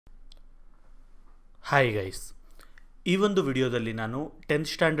Hi guys, ಈ ಒಂದು ವಿಡಿಯೋದಲ್ಲಿ ನಾನು 10th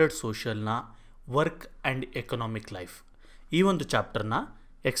standard ಸೋಷಿಯಲ್ನ work and economic life ಈ ಒಂದು ಚಾಪ್ಟರ್ನ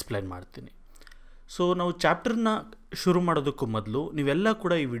ಎಕ್ಸ್ಪ್ಲೈನ್ ಮಾಡ್ತೀನಿ. ಸೊ ನಾವು ಚಾಪ್ಟರ್ನ ಶುರು ಮಾಡೋದಕ್ಕೂ ಮೊದಲು ನೀವೆಲ್ಲ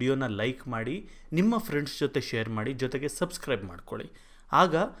ಕೂಡ ಈ ವಿಡಿಯೋನ ಲೈಕ್ ಮಾಡಿ, ನಿಮ್ಮ ಫ್ರೆಂಡ್ಸ್ ಜೊತೆ ಶೇರ್ ಮಾಡಿ, ಜೊತೆಗೆ ಸಬ್ಸ್ಕ್ರೈಬ್ ಮಾಡ್ಕೊಳ್ಳಿ.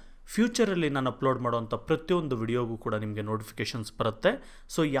 ಆಗ ಫ್ಯೂಚರಲ್ಲಿ ನಾನು ಅಪ್ಲೋಡ್ ಮಾಡೋವಂಥ ಪ್ರತಿಯೊಂದು ವಿಡಿಯೋಗೂ ಕೂಡ ನಿಮಗೆ ನೋಟಿಫಿಕೇಷನ್ಸ್ ಬರುತ್ತೆ.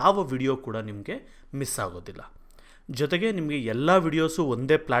 ಸೊ ಯಾವ ವಿಡಿಯೋ ಕೂಡ ನಿಮಗೆ ಮಿಸ್ ಆಗೋದಿಲ್ಲ. ಜೊತೆಗೆ ನಿಮಗೆ ಎಲ್ಲ ವಿಡಿಯೋಸು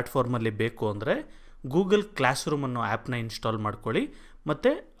ಒಂದೇ ಪ್ಲ್ಯಾಟ್ಫಾರ್ಮಲ್ಲಿ ಬೇಕು ಅಂದರೆ ಗೂಗಲ್ ಕ್ಲಾಸ್ ರೂಮ್ ಅನ್ನೋ ಆ್ಯಪ್ನ ಇನ್ಸ್ಟಾಲ್ ಮಾಡ್ಕೊಳ್ಳಿ. ಮತ್ತು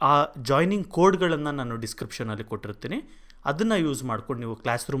ಆ ಜಾಯ್ನಿಂಗ್ ಕೋಡ್ಗಳನ್ನು ನಾನು ಡಿಸ್ಕ್ರಿಪ್ಷನಲ್ಲಿ ಕೊಟ್ಟಿರ್ತೀನಿ. ಅದನ್ನು ಯೂಸ್ ಮಾಡ್ಕೊಂಡು ನೀವು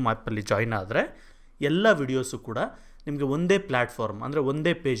ಕ್ಲಾಸ್ ರೂಮ್ ಆ್ಯಪಲ್ಲಿ ಜಾಯ್ನ್ ಆದರೆ ಎಲ್ಲ ವಿಡಿಯೋಸು ಕೂಡ ನಿಮಗೆ ಒಂದೇ ಪ್ಲ್ಯಾಟ್ಫಾರ್ಮ್ ಅಂದರೆ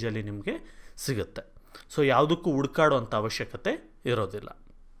ಒಂದೇ ಪೇಜಲ್ಲಿ ನಿಮಗೆ ಸಿಗುತ್ತೆ. ಸೊ ಯಾವುದಕ್ಕೂ ಹುಡುಕಾಡೋ ಅಂಥ ಅವಶ್ಯಕತೆ ಇರೋದಿಲ್ಲ.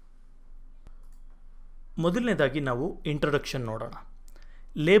 ಮೊದಲನೇದಾಗಿ ನಾವು ಇಂಟ್ರೊಡಕ್ಷನ್ ನೋಡೋಣ.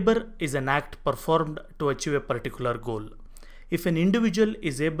 Labor is an act performed to achieve a particular goal. If an individual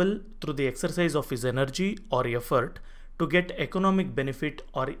is able through the exercise of his energy or effort to get economic benefit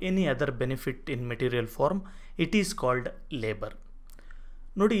or any other benefit in material form, it is called labor.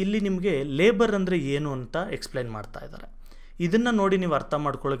 ನೋಡಿ, ಇಲ್ಲಿ ನಿಮಗೆ labour ಅಂದರೆ ಏನು ಅಂತ explain ಮಾಡ್ತಾ ಇದ್ದಾರೆ. ಇದನ್ನು ನೋಡಿ ನೀವು ಅರ್ಥ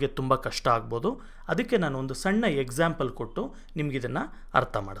ಮಾಡ್ಕೊಳ್ಳೋಕ್ಕೆ ತುಂಬ ಕಷ್ಟ ಆಗ್ಬೋದು. ಅದಕ್ಕೆ ನಾನು ಒಂದು ಸಣ್ಣ ಎಕ್ಸಾಂಪಲ್ ಕೊಟ್ಟು ನಿಮಗಿದನ್ನು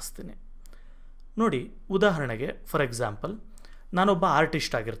ಅರ್ಥ ಮಾಡಿಸ್ತೀನಿ. ನೋಡಿ, ಉದಾಹರಣೆಗೆ ಫಾರ್ ಎಕ್ಸಾಂಪಲ್ ನಾನೊಬ್ಬ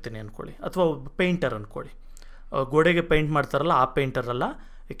ಆರ್ಟಿಸ್ಟ್ ಆಗಿರ್ತೀನಿ ಅಂದ್ಕೊಳ್ಳಿ, ಅಥವಾ ಒಬ್ಬ ಪೇಂಟರ್ ಅಂದ್ಕೊಳ್ಳಿ. ಗೋಡೆಗೆ ಪೇಂಟ್ ಮಾಡ್ತಾರಲ್ಲ ಆ ಪೇಂಟರಲ್ಲ,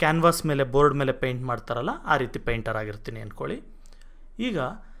 ಕ್ಯಾನ್ವಾಸ್ ಮೇಲೆ ಬೋರ್ಡ್ ಮೇಲೆ ಪೇಂಟ್ ಮಾಡ್ತಾರಲ್ಲ ಆ ರೀತಿ ಪೇಂಟರ್ ಆಗಿರ್ತೀನಿ ಅಂದ್ಕೊಳ್ಳಿ. ಈಗ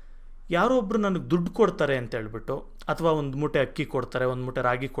ಯಾರೋ ಒಬ್ಬರು ನನಗೆ ದುಡ್ಡು ಕೊಡ್ತಾರೆ ಅಂತ ಹೇಳ್ಬಿಟ್ಟು, ಅಥವಾ ಒಂದು ಮೂಟೆ ಅಕ್ಕಿ ಕೊಡ್ತಾರೆ, ಒಂದು ಮೂಟೆ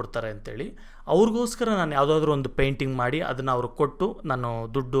ರಾಗಿ ಕೊಡ್ತಾರೆ ಅಂತೇಳಿ ಅವ್ರಿಗೋಸ್ಕರ ನಾನು ಯಾವುದಾದ್ರೂ ಒಂದು ಪೇಂಟಿಂಗ್ ಮಾಡಿ ಅದನ್ನು ಅವ್ರಿಗೆ ಕೊಟ್ಟು ನಾನು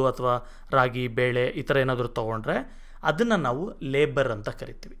ದುಡ್ಡು ಅಥವಾ ರಾಗಿ ಬೇಳೆ ಈ ಥರ ಏನಾದರೂ ತೊಗೊಂಡ್ರೆ ಅದನ್ನು ನಾವು ಲೇಬರ್ ಅಂತ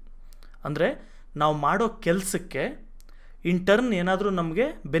ಕರಿತೀವಿ. ಅಂದರೆ ನಾವು ಮಾಡೋ ಕೆಲಸಕ್ಕೆ ಇನ್ ಟರ್ನ್ ಏನಾದರೂ ನಮಗೆ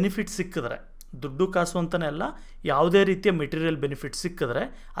ಬೆನಿಫಿಟ್ ಸಿಕ್ಕಿದ್ರೆ, ದುಡ್ಡು ಕಾಸು ಅಂತಲೇ ಅಲ್ಲ, ಯಾವುದೇ ರೀತಿಯ ಮೆಟೀರಿಯಲ್ ಬೆನಿಫಿಟ್ ಸಿಕ್ಕಿದ್ರೆ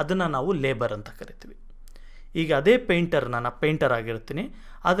ಅದನ್ನು ನಾವು ಲೇಬರ್ ಅಂತ ಕರಿತೀವಿ. ಈಗ ಅದೇ ಪೇಂಟರ್, ನಾನು ಪೇಂಟರ್ ಆಗಿರ್ತೀನಿ,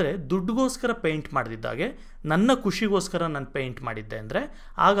 ಆದರೆ ದುಡ್ಡುಗೋಸ್ಕರ ಪೇಂಟ್ ಮಾಡಿದ್ದಾಗೆ ನನ್ನ ಖುಷಿಗೋಸ್ಕರ ನಾನು ಪೇಂಟ್ ಮಾಡಿದ್ದೆ ಅಂದರೆ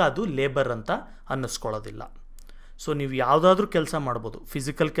ಆಗ ಅದು ಲೇಬರ್ ಅಂತ ಅನ್ನಿಸ್ಕೊಳ್ಳೋದಿಲ್ಲ. ಸೊ ನೀವು ಯಾವುದಾದ್ರೂ ಕೆಲಸ ಮಾಡ್ಬೋದು,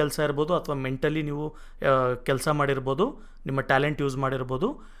 ಫಿಸಿಕಲ್ ಕೆಲಸ ಇರ್ಬೋದು ಅಥವಾ ಮೆಂಟಲಿ ನೀವು ಕೆಲಸ ಮಾಡಿರ್ಬೋದು, ನಿಮ್ಮ ಟ್ಯಾಲೆಂಟ್ ಯೂಸ್ ಮಾಡಿರ್ಬೋದು.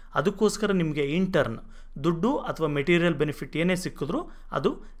 ಅದಕ್ಕೋಸ್ಕರ ನಿಮಗೆ ಇಂಟರ್ನ್ ದುಡ್ಡು ಅಥವಾ ಮೆಟೀರಿಯಲ್ ಬೆನಿಫಿಟ್ ಏನೇ ಸಿಕ್ಕಿದ್ರೂ ಅದು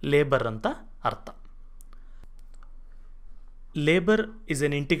ಲೇಬರ್ ಅಂತ ಅರ್ಥ. Labour is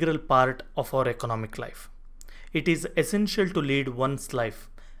N integral part of our economic life. It is essential to lead once life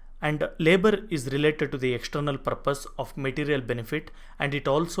and labour is related to the external purpose of material benefit and it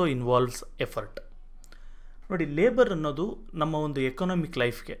also involves effort. ನೋಡಿ, labour ಅನ್ನೋದು ನಮ್ಮ ಒಂದು economic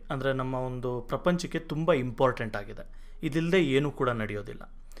ಲೈಫ್ಗೆ ಅಂದರೆ ನಮ್ಮ ಒಂದು ಪ್ರಪಂಚಕ್ಕೆ ತುಂಬ important ಆಗಿದೆ. ಇದಿಲ್ಲದೆ ಏನೂ ಕೂಡ ನಡೆಯೋದಿಲ್ಲ.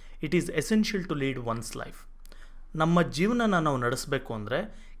 It is essential to lead once life. ನಮ್ಮ ಜೀವನನ ನಾವು ನಡೆಸಬೇಕು ಅಂದರೆ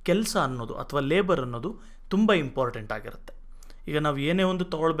ಕೆಲಸ ಅನ್ನೋದು ಅಥವಾ ಲೇಬರ್ ಅನ್ನೋದು ತುಂಬ ಇಂಪಾರ್ಟೆಂಟ್ ಆಗಿರುತ್ತೆ. ಈಗ ನಾವು ಏನೇ ಒಂದು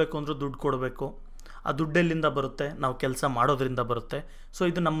ತೊಗೊಳ್ಬೇಕು ಅಂದರೂ ದುಡ್ಡು ಕೊಡಬೇಕು. ಆ ದುಡ್ಡೆಲ್ಲಿಂದ ಬರುತ್ತೆ? ನಾವು ಕೆಲಸ ಮಾಡೋದ್ರಿಂದ ಬರುತ್ತೆ. ಸೊ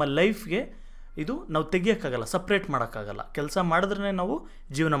ಇದು ನಮ್ಮ ಲೈಫ್ಗೆ ಇದು ನಾವು ತೆಗಿಯೋಕ್ಕಾಗಲ್ಲ, ಸಪ್ರೇಟ್ ಮಾಡೋಕ್ಕಾಗಲ್ಲ. ಕೆಲಸ ಮಾಡಿದ್ರೇ ನಾವು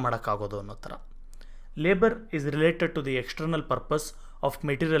ಜೀವನ ಮಾಡೋಕ್ಕಾಗೋದು ಅನ್ನೋ ಥರ. Labour is related to the external purpose of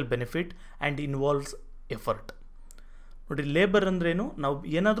material benefit and involves effort. ನೋಡಿ, ಲೇಬರ್ ಅಂದ್ರೇನು? ನಾವು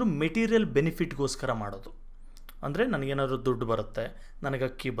ಏನಾದರೂ ಮೆಟೀರಿಯಲ್ ಬೆನಿಫಿಟ್ಗೋಸ್ಕರ ಮಾಡೋದು. ಅಂದರೆ ನನಗೇನಾದರೂ ದುಡ್ಡು ಬರುತ್ತೆ, ನನಗೆ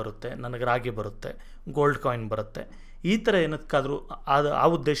ಅಕ್ಕಿ ಬರುತ್ತೆ, ನನಗೆ ರಾಗಿ ಬರುತ್ತೆ, ಗೋಲ್ಡ್ ಕಾಯಿನ್ ಬರುತ್ತೆ, ಈ ಥರ ಏನಕ್ಕಾದರೂ ಆ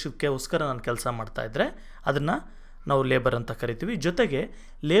ಉದ್ದೇಶಕ್ಕೋಸ್ಕರ ನಾನು ಕೆಲಸ ಮಾಡ್ತಾಯಿದ್ರೆ ಅದನ್ನು ನಾವು ಲೇಬರ್ ಅಂತ ಕರಿತೀವಿ. ಜೊತೆಗೆ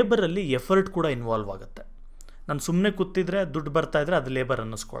ಲೇಬರಲ್ಲಿ ಎಫರ್ಟ್ ಕೂಡ ಇನ್ವಾಲ್ವ್ ಆಗುತ್ತೆ. ನಾನು ಸುಮ್ಮನೆ ಕೂತಿದ್ರೆ ದುಡ್ಡು ಬರ್ತಾಯಿದ್ರೆ ಅದು ಲೇಬರ್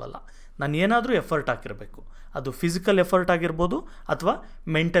ಅನ್ನಿಸ್ಕೊಳ್ಳಲ್ಲ. ನಾನು ಏನಾದರೂ ಎಫರ್ಟ್ ಹಾಕಿರಬೇಕು. ಅದು ಫಿಸಿಕಲ್ ಎಫರ್ಟ್ ಆಗಿರ್ಬೋದು ಅಥವಾ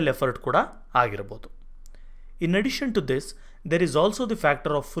ಮೆಂಟಲ್ ಎಫರ್ಟ್ ಕೂಡ ಆಗಿರ್ಬೋದು. In addition to this, there is also the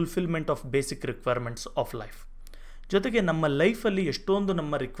factor of fulfillment of basic requirements of life. ಜೊತೆಗೆ ನಮ್ಮ ಲೈಫಲ್ಲಿ ಎಷ್ಟೊಂದು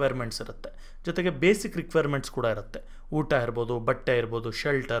ನಮ್ಮ ರಿಕ್ವೈರ್ಮೆಂಟ್ಸ್ ಇರುತ್ತೆ, ಜೊತೆಗೆ ಬೇಸಿಕ್ ರಿಕ್ವೈರ್ಮೆಂಟ್ಸ್ ಕೂಡ ಇರುತ್ತೆ. ಊಟ ಇರ್ಬೋದು, ಬಟ್ಟೆ ಇರ್ಬೋದು,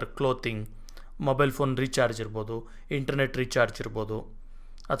 shelter, clothing, mobile phone recharge ಇರ್ಬೋದು, ಇಂಟರ್ನೆಟ್ ರೀಚಾರ್ಜ್ ಇರ್ಬೋದು,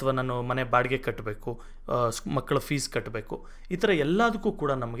 ಅಥವಾ ನಾನು ಮನೆ ಬಾಡಿಗೆ ಕಟ್ಟಬೇಕು, ಮಕ್ಕಳ ಫೀಸ್ ಕಟ್ಟಬೇಕು. ಈ ಥರ ಎಲ್ಲದಕ್ಕೂ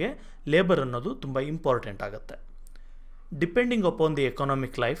ಕೂಡ ನಮಗೆ ಲೇಬರ್ ಅನ್ನೋದು ತುಂಬ ಇಂಪಾರ್ಟೆಂಟ್ ಆಗುತ್ತೆ. Depending upon the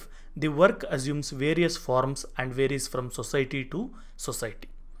economic life, the work assumes various forms and varies from society to society.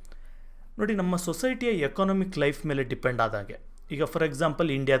 ನೋಡಿ, ನಮ್ಮ ಸೊಸೈಟಿಯ ಎಕನಾಮಿಕ್ ಲೈಫ್ ಮೇಲೆ ಡಿಪೆಂಡ್ ಆದಾಗೆ, ಈಗ ಫಾರ್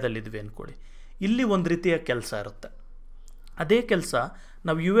ಎಕ್ಸಾಂಪಲ್ ಇಂಡಿಯಾದಲ್ಲಿದ್ವಿ ಅಂದ್ಕೊಳ್ಳಿ, ಇಲ್ಲಿ ಒಂದು ರೀತಿಯ ಕೆಲಸ ಇರುತ್ತೆ. ಅದೇ ಕೆಲಸ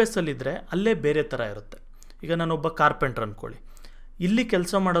ನಾವು US ಅಲ್ಲಿದ್ದರೆ ಅಲ್ಲೇ ಬೇರೆ ಥರ ಇರುತ್ತೆ. ಈಗ ನಾನೊಬ್ಬ ಕಾರ್ಪೆಂಟ್ರ್ ಅಂದ್ಕೊಳ್ಳಿ, ಇಲ್ಲಿ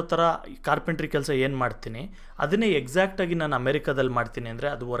ಕೆಲಸ ಮಾಡೋ ಥರ ಕಾರ್ಪೆಂಟ್ರಿ ಕೆಲಸ ಏನು ಮಾಡ್ತೀನಿ ಅದನ್ನೇ ಎಕ್ಸಾಕ್ಟಾಗಿ ನಾನು ಅಮೆರಿಕಾದಲ್ಲಿ ಮಾಡ್ತೀನಿ ಅಂದರೆ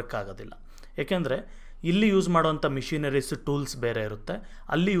ಅದು ವರ್ಕ್ ಆಗೋದಿಲ್ಲ. ಏಕೆಂದರೆ ಇಲ್ಲಿ ಯೂಸ್ ಮಾಡೋವಂಥ ಮಿಷಿನರೀಸ್, ಟೂಲ್ಸ್ ಬೇರೆ ಇರುತ್ತೆ,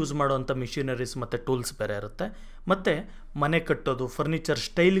 ಅಲ್ಲಿ ಯೂಸ್ ಮಾಡೋವಂಥ ಮಿಷಿನರೀಸ್ ಮತ್ತು ಟೂಲ್ಸ್ ಬೇರೆ ಇರುತ್ತೆ, ಮತ್ತು ಮನೆ ಕಟ್ಟೋದು, ಫರ್ನಿಚರ್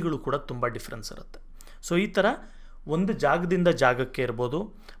ಸ್ಟೈಲ್ಗಳು ಕೂಡ ತುಂಬ ಡಿಫ್ರೆನ್ಸ್ ಇರುತ್ತೆ. ಸೊ ಈ ಥರ ಒಂದು ಜಾಗದಿಂದ ಜಾಗಕ್ಕೆ ಇರ್ಬೋದು,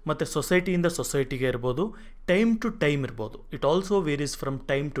 ಮತ್ತು ಸೊಸೈಟಿಯಿಂದ ಸೊಸೈಟಿಗೆ ಇರ್ಬೋದು, ಟೈಮ್ ಟು ಟೈಮ್ ಇರ್ಬೋದು. It also varies from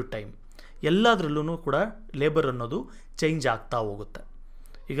time to time. ಎಲ್ಲದರಲ್ಲೂ ಕೂಡ ಲೇಬರ್ ಅನ್ನೋದು ಚೇಂಜ್ ಆಗ್ತಾ ಹೋಗುತ್ತೆ.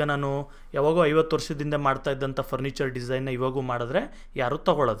 ಈಗ ನಾನು ಯಾವಾಗೋ 50 ವರ್ಷದಿಂದ ಮಾಡ್ತಾ ಇದ್ದಂಥ ಫರ್ನಿಚರ್ ಡಿಸೈನ್ನ ಇವಾಗೂ ಮಾಡಿದ್ರೆ ಯಾರೂ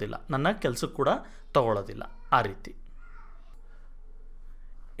ತಗೊಳ್ಳೋದಿಲ್ಲ, ನನ್ನ ಕೆಲಸಕ್ಕೆ ಕೂಡ ತಗೊಳ್ಳೋದಿಲ್ಲ. ಆ ರೀತಿ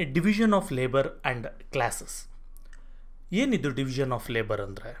division of labour and classes. ಏನಿದು ಡಿವಿಷನ್ ಆಫ್ ಲೇಬರ್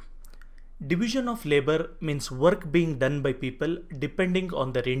ಅಂದರೆ? Division of labour means work being done by people depending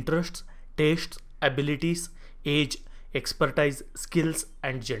on their interests, tastes, abilities, age, expertise, skills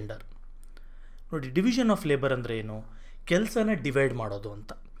and gender. ನೋಡಿ, ಡಿವಿಷನ್ ಆಫ್ ಲೇಬರ್ ಅಂದರೆ ಏನು? ಕೆಲಸನ divide ಮಾಡೋದು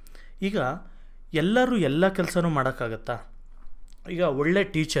ಅಂತ. ಈಗ ಎಲ್ಲರೂ ಎಲ್ಲ ಕೆಲಸನೂ ಮಾಡೋಕ್ಕಾಗತ್ತಾ? ಈಗ ಒಳ್ಳೆ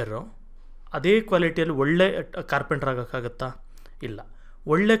ಟೀಚರು ಅದೇ ಕ್ವಾಲಿಟಿಯಲ್ಲಿ ಒಳ್ಳೆ ಕಾರ್ಪೆಂಟರ್ ಆಗೋಕ್ಕಾಗತ್ತಾ? ಇಲ್ಲ.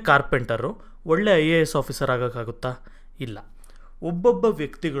 ಒಳ್ಳೆ ಕಾರ್ಪೆಂಟರು ಒಳ್ಳೆ IAS ಆಫೀಸರ್ ಆಗೋಕ್ಕಾಗುತ್ತಾ? ಇಲ್ಲ. ಒಬ್ಬೊಬ್ಬ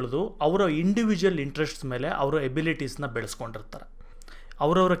ವ್ಯಕ್ತಿಗಳದು ಅವರ ಇಂಡಿವಿಜುವಲ್ ಇಂಟ್ರೆಸ್ಟ್ಸ್ ಮೇಲೆ ಅವರ ಎಬಿಲಿಟೀಸ್ನ ಬೆಳೆಸ್ಕೊಂಡಿರ್ತಾರೆ.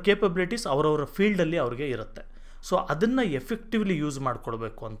 ಅವರವರ ಕೇಪಬಿಲಿಟೀಸ್ ಅವರವರ ಫೀಲ್ಡಲ್ಲಿ ಅವ್ರಿಗೆ ಇರುತ್ತೆ. ಸೊ ಅದನ್ನು ಎಫೆಕ್ಟಿವ್ಲಿ ಯೂಸ್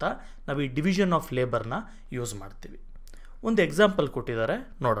ಮಾಡ್ಕೊಳ್ಬೇಕು ಅಂತ ನಾವು ಈ ಡಿವಿಷನ್ ಆಫ್ ಲೇಬರ್ನ ಯೂಸ್ ಮಾಡ್ತೀವಿ. ಒಂದು ಎಕ್ಸಾಂಪಲ್ ಕೊಟ್ಟಿದ್ದಾರೆ,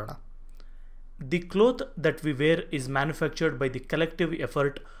 ನೋಡೋಣ. The cloth that we where is manufactured by the collective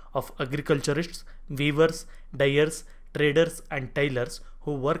effort of ಅಗ್ರಿಕಲ್ಚರಿಸ್ಟ್ಸ್, viewers, ಡೈಯರ್ಸ್, traders and tailors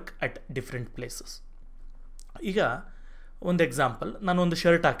who work at different places. ಈಗ ಒಂದು ಎಕ್ಸಾಂಪಲ್, ನಾನೊಂದು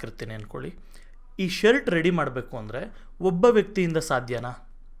ಶರ್ಟ್ ಹಾಕಿರ್ತೀನಿ ಅಂದ್ಕೊಳ್ಳಿ. ಈ ಶರ್ಟ್ ರೆಡಿ ಮಾಡಬೇಕು ಅಂದರೆ ಒಬ್ಬ ವ್ಯಕ್ತಿಯಿಂದ ಸಾಧ್ಯನಾ?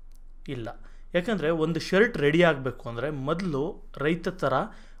 ಇಲ್ಲ. ಯಾಕಂದರೆ ಒಂದು ಶರ್ಟ್ ರೆಡಿ ಆಗಬೇಕು ಅಂದರೆ ಮೊದಲು ರೈತ ಥರ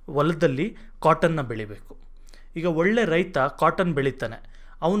ಹೊಲದಲ್ಲಿ ಕಾಟನ್ನ ಬೆಳಿಬೇಕು. ಈಗ ಒಳ್ಳೆ ರೈತ ಕಾಟನ್ ಬೆಳಿತಾನೆ,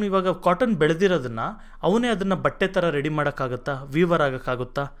 ಅವನು ಇವಾಗ ಕಾಟನ್ ಬೆಳೆದಿರೋದನ್ನು ಅವನೇ ಅದನ್ನು ಬಟ್ಟೆ ಥರ ರೆಡಿ ಮಾಡೋಕ್ಕಾಗುತ್ತಾ? ವೀವರ್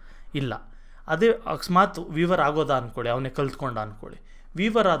ಆಗೋಕ್ಕಾಗುತ್ತಾ? ಇಲ್ಲ. ಅದೇ ಅಕಸ್ಮಾತ್ ವೀವರ್ ಆಗೋದಾ ಅಂದ್ಕೊಳ್ಳಿ, ಅವನೇ ಕಲ್ತ್ಕೊಂಡ ಅಂದ್ಕೊಳ್ಳಿ.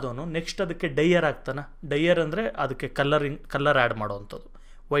 ವೀವರ್ ಆದವನು ನೆಕ್ಸ್ಟ್ ಅದಕ್ಕೆ ಡೈಯರ್ ಆಗ್ತಾನೆ. ಡೈಯರ್ ಅಂದರೆ ಅದಕ್ಕೆ colour add ಮಾಡೋವಂಥದ್ದು.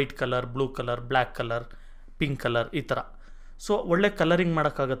 White colour, blue colour, black colour, pink colour, ಈ ಥರ. ಸೊ ಒಳ್ಳೆ ಕಲರಿಂಗ್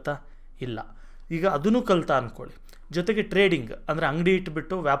ಮಾಡೋಕ್ಕಾಗತ್ತಾ? ಇಲ್ಲ. ಈಗ ಅದನ್ನು ಕಲ್ತಾ ಅಂದ್ಕೊಳ್ಳಿ. ಜೊತೆಗೆ ಟ್ರೇಡಿಂಗ್ ಅಂದರೆ ಅಂಗಡಿ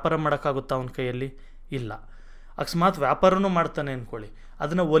ಇಟ್ಬಿಟ್ಟು ವ್ಯಾಪಾರ ಮಾಡೋಕ್ಕಾಗುತ್ತಾ ಅವನ ಕೈಯಲ್ಲಿ? ಇಲ್ಲ. ಅಕಸ್ಮಾತ್ ವ್ಯಾಪಾರನೂ ಮಾಡ್ತಾನೆ ಅಂದ್ಕೊಳ್ಳಿ,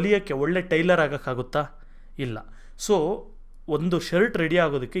 ಅದನ್ನು ಹೊಲಿಯೋಕ್ಕೆ ಒಳ್ಳೆ ಟೈಲರ್ ಆಗೋಕ್ಕಾಗುತ್ತಾ? ಇಲ್ಲ. ಸೊ ಒಂದು ಶರ್ಟ್ ರೆಡಿ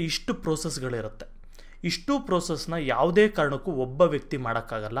ಆಗೋದಕ್ಕೆ ಇಷ್ಟು ಪ್ರೋಸೆಸ್ಗಳಿರುತ್ತೆ. ಇಷ್ಟು ಪ್ರೋಸೆಸ್ನ ಯಾವುದೇ ಕಾರಣಕ್ಕೂ ಒಬ್ಬ ವ್ಯಕ್ತಿ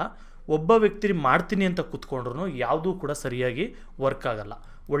ಮಾಡೋಕ್ಕಾಗಲ್ಲ. ಒಬ್ಬ ವ್ಯಕ್ತಿ ಮಾಡ್ತೀನಿ ಅಂತ ಕೂತ್ಕೊಂಡ್ರೂ ಯಾವುದೂ ಕೂಡ ಸರಿಯಾಗಿ ವರ್ಕ್ ಆಗಲ್ಲ.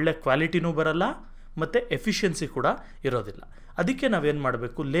 ಒಳ್ಳೆ ಕ್ವಾಲಿಟಿನೂ ಬರಲ್ಲ ಮತ್ತು ಎಫಿಷಿಯನ್ಸಿ ಕೂಡ ಇರೋದಿಲ್ಲ. ಅದಕ್ಕೆ ನಾವೇನು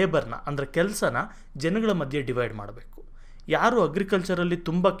ಮಾಡಬೇಕು? ಲೇಬರ್ನ ಅಂದರೆ ಕೆಲಸನ ಜನಗಳ ಮಧ್ಯೆ ಡಿವೈಡ್ ಮಾಡಬೇಕು. ಯಾರು ಅಗ್ರಿಕಲ್ಚರಲ್ಲಿ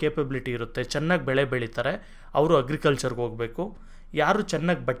ತುಂಬ ಕೇಪಬಿಲಿಟಿ ಇರುತ್ತೆ, ಚೆನ್ನಾಗಿ ಬೆಳೆ ಬೆಳೀತಾರೆ, ಅವರು ಅಗ್ರಿಕಲ್ಚರ್ಗೆ ಹೋಗಬೇಕು. ಯಾರು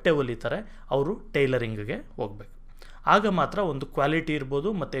ಚೆನ್ನಾಗಿ ಬಟ್ಟೆ ಹೊಲಿತಾರೆ ಅವರು ಟೈಲರಿಂಗ್ಗೆ ಹೋಗಬೇಕು. ಆಗ ಮಾತ್ರ ಒಂದು ಕ್ವಾಲಿಟಿ ಇರ್ಬೋದು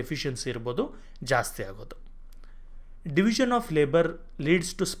ಮತ್ತು ಎಫಿಷಿಯನ್ಸಿ ಇರ್ಬೋದು ಜಾಸ್ತಿ ಆಗೋದು. Division of labour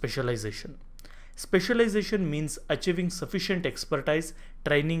leads to specialisation. Specialisation means achieving sufficient expertise,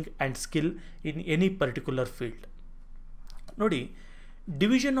 training and skill in any particular field. ನೋಡಿ,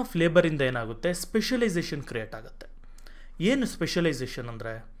 ಡಿವಿಷನ್ ಆಫ್ ಲೇಬರಿಂದ ಏನಾಗುತ್ತೆ? ಸ್ಪೆಷಲೈಸೇಷನ್ ಕ್ರಿಯೇಟ್ ಆಗುತ್ತೆ. ಏನು ಸ್ಪೆಷಲೈಸೇಷನ್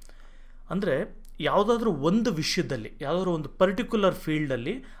ಅಂದರೆ ಯಾವುದಾದ್ರೂ ಒಂದು ವಿಷಯದಲ್ಲಿ, ಯಾವುದಾದ್ರೂ ಒಂದು ಪರ್ಟಿಕ್ಯುಲರ್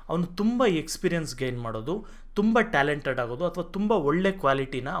ಫೀಲ್ಡಲ್ಲಿ ಅವನು ತುಂಬ ಎಕ್ಸ್ಪೀರಿಯನ್ಸ್ ಗೈನ್ ಮಾಡೋದು, ತುಂಬ ಟ್ಯಾಲೆಂಟೆಡ್ ಆಗೋದು, ಅಥವಾ ತುಂಬ ಒಳ್ಳೆ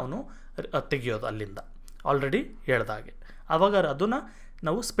ಕ್ವಾಲಿಟಿನ ಅವನು ತೆಗೆಯೋದು ಅಲ್ಲಿಂದ. ಆಲ್ರೆಡಿ ಹೇಳ್ದಾಗೆ ಆವಾಗ ಅದನ್ನು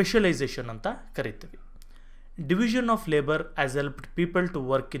ನಾವು ಸ್ಪೆಷಲೈಸೇಷನ್ ಅಂತ ಕರಿತೀವಿ. Division of labour as helped people to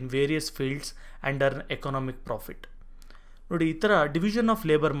work in various fields and earn economic profit. ನೋಡಿ, ಈ ಥರ ಡಿವಿಷನ್ ಆಫ್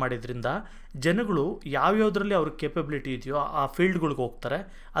ಲೇಬರ್ ಮಾಡಿದ್ರಿಂದ ಜನಗಳು ಯಾವ್ಯಾವುದರಲ್ಲಿ ಅವ್ರ ಕೇಪಬಿಲಿಟಿ ಇದೆಯೋ ಆ ಫೀಲ್ಡ್ಗಳಿಗೆ ಹೋಗ್ತಾರೆ.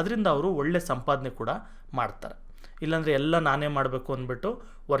 ಅದರಿಂದ ಅವರು ಒಳ್ಳೆ ಸಂಪಾದನೆ ಕೂಡ ಮಾಡ್ತಾರೆ. ಇಲ್ಲಾಂದರೆ ಎಲ್ಲ ನಾನೇ ಮಾಡಬೇಕು ಅಂದ್ಬಿಟ್ಟು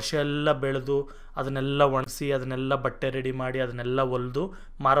ವರ್ಷ ಎಲ್ಲ ಬೆಳೆದು ಅದನ್ನೆಲ್ಲ ಒಣಗಿಸಿ ಅದನ್ನೆಲ್ಲ ಬಟ್ಟೆ ರೆಡಿ ಮಾಡಿ ಅದನ್ನೆಲ್ಲ ಹೊಲಿದು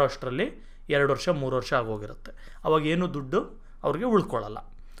ಮಾರೋ ಅಷ್ಟರಲ್ಲಿ 2 ವರ್ಷ 3 ವರ್ಷ ಆಗೋಗಿರುತ್ತೆ. ಅವಾಗ ಏನು ದುಡ್ಡು ಅವ್ರಿಗೆ ಉಳ್ಕೊಳ್ಳಲ್ಲ.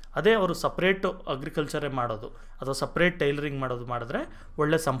 ಅದೇ ಅವರು ಸಪ್ರೇಟು ಅಗ್ರಿಕಲ್ಚರೇ ಮಾಡೋದು ಅಥವಾ ಸಪ್ರೇಟ್ ಟೈಲರಿಂಗ್ ಮಾಡಿದ್ರೆ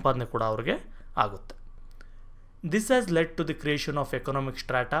ಒಳ್ಳೆ ಸಂಪಾದನೆ ಕೂಡ ಅವ್ರಿಗೆ ಆಗುತ್ತೆ. This has led to the creation of economic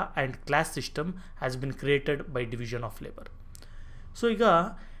strata and class system has been created by division of labor. So ಈಗ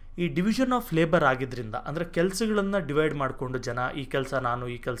ಈ ಡಿವಿಷನ್ ಆಫ್ ಲೇಬರ್ ಆಗಿದ್ದರಿಂದ ಅಂದರೆ ಕೆಲಸಗಳನ್ನು ಡಿವೈಡ್ ಮಾಡಿಕೊಂಡು ಜನ ಈ ಕೆಲಸ ನಾನು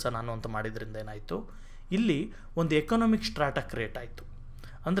ಈ ಕೆಲಸ ನಾನು ಅಂತ ಮಾಡಿದ್ರಿಂದ ಏನಾಯಿತು? ಇಲ್ಲಿ ಒಂದು ಎಕನಾಮಿಕ್ ಸ್ಟ್ರಾಟಾ ಕ್ರಿಯೇಟ್ ಆಯಿತು.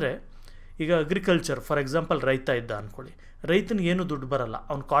 ಅಂದರೆ ಈಗ ಅಗ್ರಿಕಲ್ಚರ್ ಫಾರ್ ಎಕ್ಸಾಂಪಲ್ ರೈತ ಇದ್ದ ಅಂದ್ಕೊಳ್ಳಿ. ರೈತನಿಗೆ ಏನು ದುಡ್ಡು ಬರಲ್ಲ.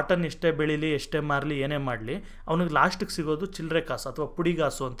 ಅವ್ನು ಕಾಟನ್ ಎಷ್ಟೇ ಬೆಳೀಲಿ ಎಷ್ಟೇ ಮಾರಲಿ ಏನೇ ಮಾಡಲಿ ಅವನಿಗೆ ಲಾಸ್ಟಿಗೆ ಸಿಗೋದು ಚಿಲ್ಲರೆ ಕಾಸು ಅಥವಾ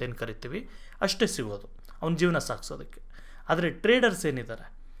ಪುಡಿಗಾಸು ಅಂತ ಏನು ಕರಿತೀವಿ ಅಷ್ಟೇ ಸಿಗೋದು ಅವ್ನ ಜೀವನ ಸಾಗಿಸೋದಕ್ಕೆ. ಆದರೆ ಟ್ರೇಡರ್ಸ್ ಏನಿದ್ದಾರೆ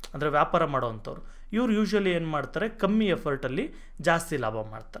ಅಂದರೆ ವ್ಯಾಪಾರ ಮಾಡೋವಂಥವ್ರು, ಇವ್ರು ಯೂಶ್ವಲಿ ಏನು ಮಾಡ್ತಾರೆ? ಕಮ್ಮಿ ಎಫರ್ಟಲ್ಲಿ ಜಾಸ್ತಿ ಲಾಭ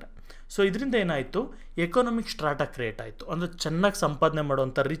ಮಾಡ್ತಾರೆ. ಸೊ ಇದರಿಂದ ಏನಾಯಿತು? ಎಕನಾಮಿಕ್ ಸ್ಟ್ರಾಟಾ ಕ್ರಿಯೇಟ್ ಆಯಿತು. ಅಂದರೆ ಚೆನ್ನಾಗಿ ಸಂಪಾದನೆ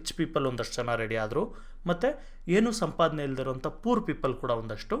ಮಾಡುವಂಥ ರಿಚ್ ಪೀಪಲ್ ಒಂದಷ್ಟು ಜನ ರೆಡಿ ಆದರು, ಮತ್ತು ಏನೂ ಸಂಪಾದನೆ ಇಲ್ಲದಿರುವಂಥ ಪೂರ್ ಪೀಪಲ್ ಕೂಡ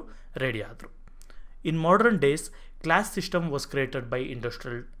ಒಂದಷ್ಟು ರೆಡಿ ಆದರು. ಇನ್ modern days class system was created by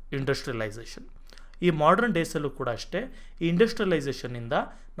industrialisation. ಈ ಮಾಡರ್ನ್ ಡೇಸಲ್ಲೂ ಕೂಡ ಅಷ್ಟೇ ಈ ಇಂಡಸ್ಟ್ರಿಯಲೈಸೇಷನಿಂದ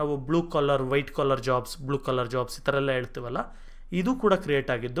ನಾವು blue collar, white collar jobs, blue collar jobs ಈ ಥರ ಎಲ್ಲ ಹೇಳ್ತೀವಲ್ಲ, ಇದು ಕೂಡ ಕ್ರಿಯೇಟ್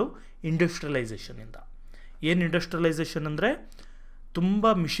ಆಗಿದ್ದು ಇಂಡಸ್ಟ್ರಿಯಲೈಸೇಷನಿಂದ. ಏನು ಇಂಡಸ್ಟ್ರಿಯಲೈಸೇಷನ್ ಅಂದರೆ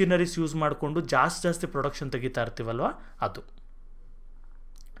ತುಂಬ ಮಿಷಿನರೀಸ್ ಯೂಸ್ ಮಾಡಿಕೊಂಡು ಜಾಸ್ತಿ ಪ್ರೊಡಕ್ಷನ್ ತೆಗಿತಾ ಇರ್ತೀವಲ್ವ ಅದು.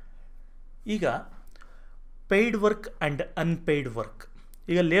 ಈಗ paid work and unpaid work.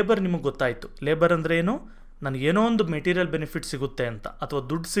 ಈಗ ಲೇಬರ್ ನಿಮಗೆ ಗೊತ್ತಾಯಿತು. ಲೇಬರ್ ಅಂದರೆ ಏನು? ನನಗೇನೋ ಒಂದು ಮೆಟೀರಿಯಲ್ ಬೆನಿಫಿಟ್ ಸಿಗುತ್ತೆ ಅಂತ ಅಥವಾ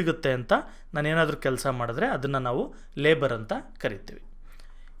ದುಡ್ಡು ಸಿಗುತ್ತೆ ಅಂತ ನಾನೇನಾದರೂ ಕೆಲಸ ಮಾಡಿದ್ರೆ ಅದನ್ನು ನಾವು ಲೇಬರ್ ಅಂತ ಕರಿತೀವಿ.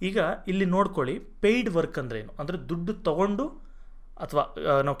 ಈಗ ಇಲ್ಲಿ ನೋಡ್ಕೊಳ್ಳಿ, ಪೇಯ್ಡ್ ವರ್ಕ್ ಅಂದರೆ ಏನು ಅಂದರೆ ದುಡ್ಡು ತೊಗೊಂಡು ಅಥವಾ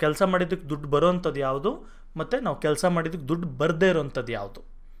ನಾವು ಕೆಲಸ ಮಾಡಿದ್ದಕ್ಕೆ ದುಡ್ಡು ಬರೋವಂಥದ್ದು ಯಾವುದು ಮತ್ತು ನಾವು ಕೆಲಸ ಮಾಡಿದ್ದಕ್ಕೆ ದುಡ್ಡು ಬರದೇ ಇರೋವಂಥದ್ದು ಯಾವುದು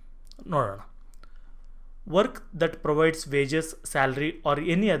ನೋಡೋಣ. Work that provides wages, salary R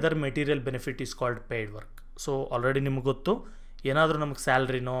any other material benefit is called paid work. So already ನಿಮಗೆ ಗೊತ್ತು, ಏನಾದರೂ ನಮಗೆ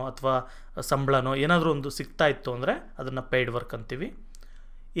ಸ್ಯಾಲ್ರಿನೋ ಅಥವಾ ಸಂಬಳನೋ ಏನಾದರೂ ಒಂದು ಸಿಗ್ತಾ ಇತ್ತು ಅಂದರೆ ಅದನ್ನು ಪೇಯ್ಡ್ ವರ್ಕ್ ಅಂತೀವಿ.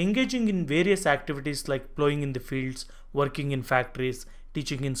 Engaging in various activities like ploughing in the fields, working in factories,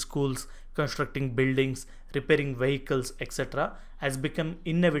 teaching in schools, constructing buildings, repairing vehicles etcetera has become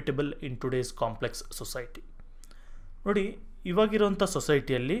inevitable in today's complex society. ನೋಡಿ, ಇವಾಗಿರುವಂಥ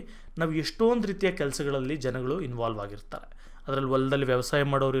ಸೊಸೈಟಿಯಲ್ಲಿ ನಾವು ಎಷ್ಟೊಂದು ರೀತಿಯ ಕೆಲಸಗಳಲ್ಲಿ ಜನಗಳು ಇನ್ವಾಲ್ವ್ ಆಗಿರ್ತಾರೆ. ಅದರಲ್ಲಿ ಹೊಲದಲ್ಲಿ ವ್ಯವಸಾಯ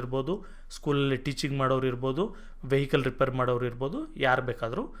ಮಾಡೋರು ಇರ್ಬೋದು, ಸ್ಕೂಲಲ್ಲಿ ಟೀಚಿಂಗ್ ಮಾಡೋರು ಇರ್ಬೋದು, ವೆಹಿಕಲ್ ರಿಪೇರ್ ಮಾಡೋರು ಇರ್ಬೋದು, ಯಾರು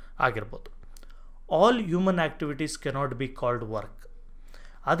ಬೇಕಾದರೂ ಆಗಿರ್ಬೋದು. All human activities cannot be called work.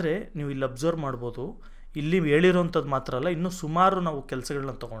 ಆದರೆ ನೀವು ಇಲ್ಲಿ ಅಬ್ಸರ್ವ್ ಮಾಡ್ಬೋದು, ಇಲ್ಲಿ ಹೇಳಿರೋಂಥದ್ದು ಮಾತ್ರ ಅಲ್ಲ, ಇನ್ನೂ ಸುಮಾರು ನಾವು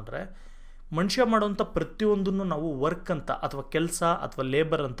ಕೆಲಸಗಳನ್ನ ತೊಗೊಂಡ್ರೆ ಮನುಷ್ಯ ಮಾಡೋವಂಥ ಪ್ರತಿಯೊಂದನ್ನು ನಾವು ವರ್ಕ್ ಅಂತ ಅಥವಾ ಕೆಲಸ ಅಥವಾ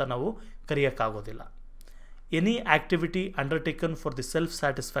ಲೇಬರ್ ಅಂತ ನಾವು ಕರೆಯೋಕ್ಕಾಗೋದಿಲ್ಲ. Any activity undertaken for the self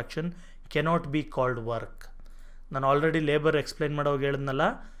satisfaction cannot be called work. ನಾನು ಆಲ್ರೆಡಿ ಲೇಬರ್ ಎಕ್ಸ್ಪ್ಲೈನ್ ಮಾಡೋವಾಗ ಹೇಳಿದ್ನಲ್ಲ,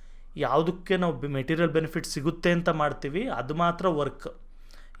 ಯಾವುದಕ್ಕೆ ನಾವು ಮೆಟೀರಿಯಲ್ ಬೆನಿಫಿಟ್ ಸಿಗುತ್ತೆ ಅಂತ ಮಾಡ್ತೀವಿ ಅದು ಮಾತ್ರ ವರ್ಕ್.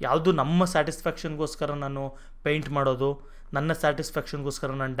 ಯಾವುದು ನಮ್ಮ ಸ್ಯಾಟಿಸ್ಫ್ಯಾಕ್ಷನ್ಗೋಸ್ಕರ ನಾನು ಪೇಂಟ್ ಮಾಡೋದು, ನನ್ನ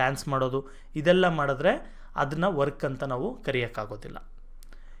ಸ್ಯಾಟಿಸ್ಫ್ಯಾಕ್ಷನ್ಗೋಸ್ಕರ ನಾನು ಡ್ಯಾನ್ಸ್ ಮಾಡೋದು, ಇದೆಲ್ಲ ಮಾಡಿದ್ರೆ ಅದನ್ನು ವರ್ಕ್ ಅಂತ ನಾವು ಕರೆಯೋಕ್ಕಾಗೋದಿಲ್ಲ.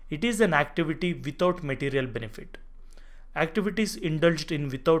 It is N activity without material benefit. Activities ಇಂಡಲ್ಜ್ಡ್ in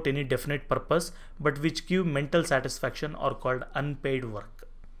without any definite purpose but which give mental satisfaction are called unpaid work.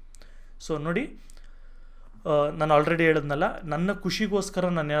 So ನೋಡಿ, ನಾನು ಆಲ್ರೆಡಿ ಹೇಳಿದ್ನಲ್ಲ, ನನ್ನ ಖುಷಿಗೋಸ್ಕರ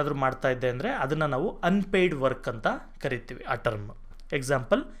ನಾನು ಏನಾದರೂ ಮಾಡ್ತಾಯಿದ್ದೆ ಅಂದರೆ ಅದನ್ನು ನಾವು ಅನ್ಪೇಯ್ಡ್ ವರ್ಕ್ ಅಂತ ಕರಿತೀವಿ ಆ term.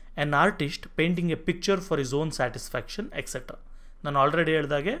 Example, an artist painting A picture for is own satisfaction etcetera. ನಾನು ಆಲ್ರೆಡಿ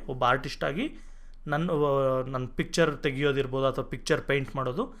ಹೇಳಿದಾಗೆ ಒಬ್ಬ ಆರ್ಟಿಸ್ಟಾಗಿ ನನ್ನ ಪಿಕ್ಚರ್ ತೆಗಿಯೋದಿರ್ಬೋದು ಅಥವಾ ಪಿಕ್ಚರ್ ಪೇಂಟ್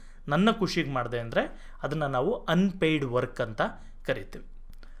ಮಾಡೋದು ನನ್ನ ಖುಷಿಗೆ ಮಾಡಿದೆ ಅಂದರೆ ಅದನ್ನು ನಾವು ಅನ್ಪೇಯ್ಡ್ ವರ್ಕ್ ಅಂತ ಕರಿತೀವಿ.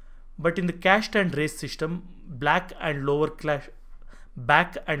 But in the caste and race system, back and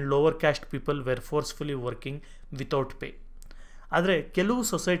lower caste people wear forcefully working without pay. ಆದರೆ ಕೆಲವು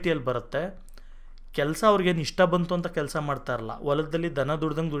ಸೊಸೈಟಿಯಲ್ಲಿ ಬರುತ್ತೆ, ಕೆಲಸ ಅವ್ರಿಗೇನು ಇಷ್ಟ ಬಂತು ಅಂತ ಕೆಲಸ ಮಾಡ್ತಾ ಇರಲ್ಲ, ಹೊಲದಲ್ಲಿ ದನ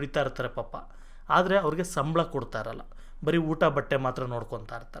ದುಡ್ದಂಗೆ ದುಡಿತಾ ಇರ್ತಾರೆ ಪಾಪ, ಆದರೆ ಅವ್ರಿಗೆ ಸಂಬಳ ಕೊಡ್ತಾ ಇರಲ್ಲ, ಬರೀ ಊಟ ಬಟ್ಟೆ ಮಾತ್ರ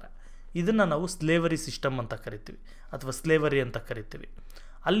ನೋಡ್ಕೊತಾ ಇರ್ತಾರೆ. ಇದನ್ನು ನಾವು ಸ್ಲೇವರಿ ಸಿಸ್ಟಮ್ ಅಂತ ಕರಿತೀವಿ ಅಥವಾ ಸ್ಲೇವರಿ ಅಂತ ಕರಿತೀವಿ.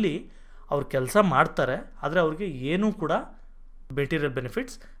 ಅಲ್ಲಿ ಅವ್ರು ಕೆಲಸ ಮಾಡ್ತಾರೆ, ಆದರೆ ಅವ್ರಿಗೆ ಏನೂ ಕೂಡ ಮೆಟೀರಿಯಲ್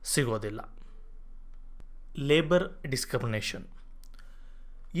ಬೆನಿಫಿಟ್ಸ್ ಸಿಗೋದಿಲ್ಲ. Labour discrimination.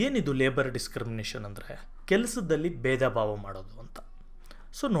 ಏನಿದು ಲೇಬರ್ ಡಿಸ್ಕ್ರಿಮಿನೇಷನ್ ಅಂದರೆ ಕೆಲಸದಲ್ಲಿ ಭೇದ ಭಾವ ಮಾಡೋದು ಅಂತ.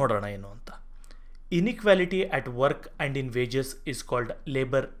 ಸೊ ನೋಡೋಣ ಏನು ಅಂತ. Inequality at work and in wages is called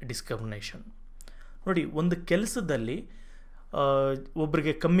labour discrimination. ನೋಡಿ, ಒಂದು ಕೆಲಸದಲ್ಲಿ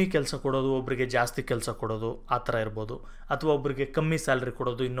ಒಬ್ಬರಿಗೆ ಕಮ್ಮಿ ಕೆಲಸ ಕೊಡೋದು, ಒಬ್ಬರಿಗೆ ಜಾಸ್ತಿ ಕೆಲಸ ಕೊಡೋದು, ಆ ಥರ ಇರ್ಬೋದು. ಅಥವಾ ಒಬ್ಬರಿಗೆ ಕಮ್ಮಿ ಸ್ಯಾಲ್ರಿ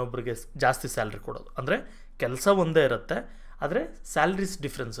ಕೊಡೋದು, ಇನ್ನೊಬ್ಬರಿಗೆ ಜಾಸ್ತಿ ಸ್ಯಾಲ್ರಿ ಕೊಡೋದು. ಅಂದರೆ ಕೆಲಸ ಒಂದೇ ಇರುತ್ತೆ, ಆದರೆ ಸ್ಯಾಲ್ರೀಸ್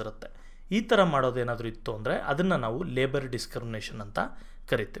ಡಿಫ್ರೆನ್ಸ್ ಇರುತ್ತೆ. ಈ ಥರ ಮಾಡೋದೇನಾದರೂ ಇತ್ತು ಅಂದರೆ ಅದನ್ನು ನಾವು ಲೇಬರ್ ಡಿಸ್ಕ್ರಿಮಿನೇಷನ್ ಅಂತ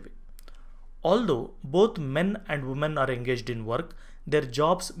ಕರಿತೀವಿ. Although both men and women R engaged in work, their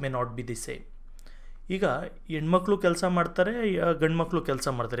jobs may not be the same. ಈಗ ಹೆಣ್ಮಕ್ಳು ಕೆಲಸ ಮಾಡ್ತಾರೆ, ಗಂಡು ಮಕ್ಕಳು ಕೆಲಸ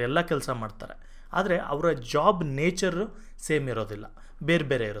ಮಾಡ್ತಾರೆ, ಎಲ್ಲ ಕೆಲಸ ಮಾಡ್ತಾರೆ, ಆದರೆ ಅವರ ಜಾಬ್ ನೇಚರು ಸೇಮ್ ಇರೋದಿಲ್ಲ, ಬೇರೆ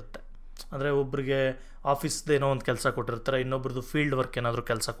ಬೇರೆ ಇರುತ್ತೆ. ಅಂದರೆ ಒಬ್ಬರಿಗೆ ಆಫೀಸ್ದೇನೋ ಒಂದು ಕೆಲಸ ಕೊಟ್ಟಿರ್ತಾರೆ, ಇನ್ನೊಬ್ರದ್ದು ಫೀಲ್ಡ್ ವರ್ಕ್ ಏನಾದರೂ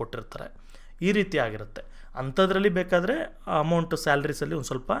ಕೆಲಸ ಕೊಟ್ಟಿರ್ತಾರೆ, ಈ ರೀತಿ ಆಗಿರುತ್ತೆ. ಅಂಥದ್ರಲ್ಲಿ ಬೇಕಾದರೆ ಅಮೌಂಟು ಸ್ಯಾಲ್ರೀಸಲ್ಲಿ ಒಂದು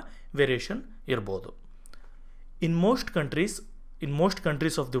ಸ್ವಲ್ಪ ವೇರಿಯೇಷನ್ ಇರ್ಬೋದು. In most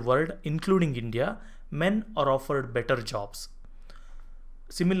countries of the world including India, men R offered better jobs.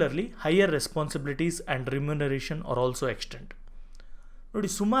 Similarly higher responsibilities and ರಿಮ್ಯುನರೇಷನ್ are also extend. ನೋಡಿ,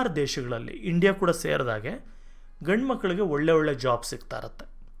 ಸುಮಾರು ದೇಶಗಳಲ್ಲಿ, ಇಂಡಿಯಾ ಕೂಡ ಸೇರಿದಾಗೆ, ಗಂಡು ಮಕ್ಕಳಿಗೆ ಒಳ್ಳೆ ಜಾಬ್ ಸಿಗ್ತಾ ಇರುತ್ತೆ.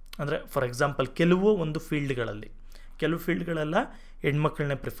 ಅಂದರೆ ಫಾರ್ ಎಕ್ಸಾಂಪಲ್ ಕೆಲವು ಫೀಲ್ಡ್ಗಳೆಲ್ಲ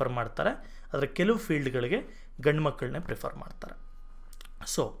ಹೆಣ್ಮಕ್ಳನ್ನೇ ಪ್ರಿಫರ್ ಮಾಡ್ತಾರೆ, ಆದರೆ ಕೆಲವು ಫೀಲ್ಡ್ಗಳಿಗೆ ಗಂಡು ಮಕ್ಕಳನ್ನೇ ಪ್ರಿಫರ್ ಮಾಡ್ತಾರೆ.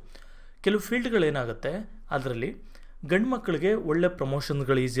 ಸೊ ಕೆಲವು ಫೀಲ್ಡ್ಗಳೇನಾಗುತ್ತೆ, ಅದರಲ್ಲಿ ಗಂಡು ಮಕ್ಕಳಿಗೆ ಒಳ್ಳೆ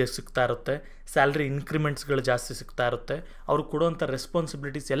ಪ್ರಮೋಷನ್ಗಳು ಈಸಿಯಾಗಿ ಸಿಗ್ತಾ ಇರುತ್ತೆ, ಸ್ಯಾಲ್ರಿ ಇನ್ಕ್ರಿಮೆಂಟ್ಸ್ಗಳು ಜಾಸ್ತಿ ಸಿಗ್ತಾ ಇರುತ್ತೆ, ಅವ್ರು ಕೊಡೋವಂಥ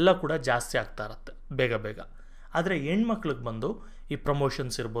ರೆಸ್ಪಾನ್ಸಿಬಿಲಿಟೀಸ್ ಎಲ್ಲ ಕೂಡ ಜಾಸ್ತಿ ಆಗ್ತಾ ಇರುತ್ತೆ ಬೇಗ. ಆದರೆ ಹೆಣ್ಮಕ್ಳಿಗೆ ಬಂದು ಈ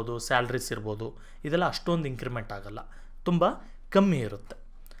ಪ್ರಮೋಷನ್ಸ್ ಇರ್ಬೋದು, ಸ್ಯಾಲ್ರೀಸ್ ಇರ್ಬೋದು, ಇದೆಲ್ಲ ಅಷ್ಟೊಂದು ಇಂಕ್ರಿಮೆಂಟ್ ಆಗಲ್ಲ, ತುಂಬ ಕಮ್ಮಿ ಇರುತ್ತೆ.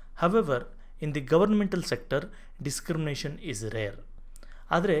 However in the governmental sector discrimination is rare.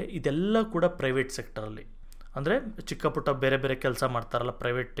 ಆದರೆ ಇದೆಲ್ಲ ಕೂಡ ಪ್ರೈವೇಟ್ ಸೆಕ್ಟರಲ್ಲಿ, ಅಂದರೆ ಚಿಕ್ಕ ಪುಟ್ಟ ಬೇರೆ ಕೆಲಸ ಮಾಡ್ತಾರಲ್ಲ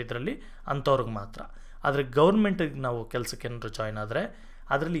ಪ್ರೈವೇಟ್ ಇದರಲ್ಲಿ, ಅಂಥವ್ರಿಗೆ ಮಾತ್ರ. ಆದರೆ ಗೌರ್ಮೆಂಟಿಗೆ ನಾವು ಕೆಲಸಕ್ಕೆ ಏನಾದರೂ ಜಾಯ್ನ್ ಆದರೆ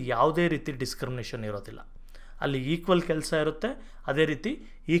ಅದರಲ್ಲಿ ಯಾವುದೇ ರೀತಿ ಡಿಸ್ಕ್ರಿಮಿನೇಷನ್ ಇರೋದಿಲ್ಲ. ಅಲ್ಲಿ ಈಕ್ವಲ್ ಕೆಲಸ ಇರುತ್ತೆ, ಅದೇ ರೀತಿ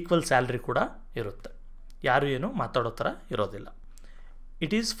ಈಕ್ವಲ್ ಸ್ಯಾಲ್ರಿ ಕೂಡ ಇರುತ್ತೆ. ಯಾರು ಏನು ಮಾತಾಡೋ ಥರ ಇರೋದಿಲ್ಲ.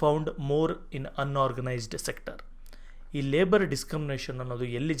 It is found more in unorganised sector. ಈ ಲೇಬರ್ ಡಿಸ್ಕ್ರಿಮಿನೇಷನ್ ಅನ್ನೋದು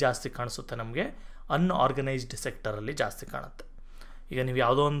ಎಲ್ಲಿ ಜಾಸ್ತಿ ಕಾಣಿಸುತ್ತೆ ನಮಗೆ? ಅನ್ಆರ್ಗನೈಸ್ಡ್ ಸೆಕ್ಟರಲ್ಲಿ ಜಾಸ್ತಿ ಕಾಣುತ್ತೆ. ಈಗ ನೀವು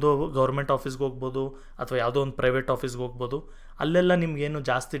ಯಾವುದೋ ಒಂದು ಗೌರ್ಮೆಂಟ್ ಆಫೀಸ್ಗೆ ಹೋಗ್ಬೋದು ಅಥವಾ ಯಾವುದೋ ಒಂದು ಪ್ರೈವೇಟ್ ಆಫೀಸ್ಗೆ ಹೋಗ್ಬೋದು, ಅಲ್ಲೆಲ್ಲ ನಿಮಗೇನು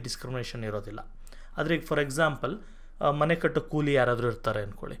ಜಾಸ್ತಿ ಡಿಸ್ಕ್ರಿಮಿನೇಷನ್ ಇರೋದಿಲ್ಲ. ಆದರೆ ಈಗ ಫಾರ್ ಎಕ್ಸಾಂಪಲ್ ಮನೆ ಕಟ್ಟೋ ಕೂಲಿ ಯಾರಾದರೂ ಇರ್ತಾರೆ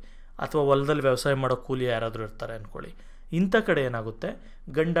ಅಂದ್ಕೊಳ್ಳಿ, ಅಥವಾ ಹೊಲದಲ್ಲಿ ವ್ಯವಸಾಯ ಮಾಡೋ ಕೂಲಿ ಯಾರಾದರೂ ಇರ್ತಾರೆ ಅಂದ್ಕೊಳ್ಳಿ. ಇಂಥ ಕಡೆ ಏನಾಗುತ್ತೆ,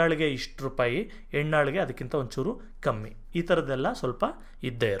 ಗಂಡಾಳಿಗೆ ಇಷ್ಟು ರೂಪಾಯಿ, ಹೆಣ್ಣಾಳಿಗೆ ಅದಕ್ಕಿಂತ ಒಂಚೂರು ಕಮ್ಮಿ, ಈ ಥರದ್ದೆಲ್ಲ ಸ್ವಲ್ಪ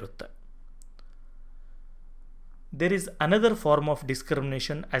ಇದ್ದೇ ಇರುತ್ತೆ. There is another form of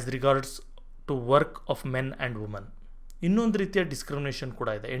discrimination as regards to work of men and woman. ಇನ್ನೊಂದು ರೀತಿಯ ಡಿಸ್ಕ್ರಿಮಿನೇಷನ್ ಕೂಡ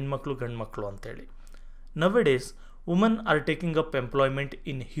ಇದೆ, ಹೆಣ್ಮಕ್ಳು ಗಂಡು ಮಕ್ಕಳು ಅಂತೇಳಿ. Nowadays woman are taking up employment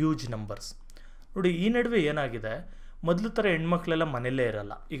in huge numbers. ನೋಡಿ, ಈ ನಡುವೆ ಏನಾಗಿದೆ, ಮೊದಲು ಥರ ಹೆಣ್ಮಕ್ಳೆಲ್ಲ ಮನೆಯಲ್ಲೇ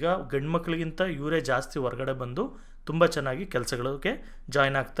ಇರಲ್ಲ. ಈಗ ಗಂಡು ಮಕ್ಕಳಿಗಿಂತ ಇವರೇ ಜಾಸ್ತಿ ಹೊರಗಡೆ ಬಂದು ತುಂಬ ಚೆನ್ನಾಗಿ ಕೆಲಸಗಳಿಗೆ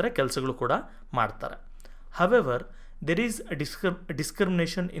ಜಾಯ್ನ್ ಆಗ್ತಾರೆ, ಕೆಲಸಗಳು ಕೂಡ ಮಾಡ್ತಾರೆ. However there is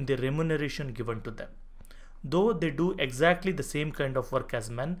discrimination in the remuneration given to them. Though they do exactly the same kind of work as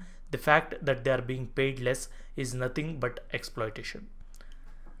men, the fact that they are being paid less is nothing but exploitation.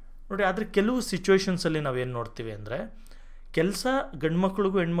 ನೋಡಿ, ಆದರೆ ಕೆಲವು ಸಿಚುವೇಶನ್ಸಲ್ಲಿ ನಾವೇನು ನೋಡ್ತೀವಿ ಅಂದರೆ, ಕೆಲಸ ಗಂಡು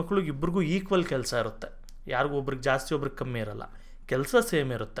ಮಕ್ಳಿಗೂ ಹೆಣ್ಮಕ್ಳಿಗೂ ಇಬ್ರಿಗೂ ಈಕ್ವಲ್ ಕೆಲಸ ಇರುತ್ತೆ. ಯಾರಿಗೂ ಒಬ್ರಿಗೆ ಜಾಸ್ತಿ ಒಬ್ರಿಗೆ ಕಮ್ಮಿ ಇರಲ್ಲ, ಕೆಲಸ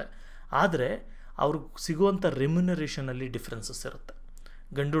ಸೇಮ್ ಇರುತ್ತೆ. ಆದರೆ ಅವ್ರಿಗೆ ಸಿಗುವಂಥ ರೆಮ್ಯುನರೇಷನಲ್ಲಿ ಡಿಫ್ರೆನ್ಸಸ್ ಇರುತ್ತೆ.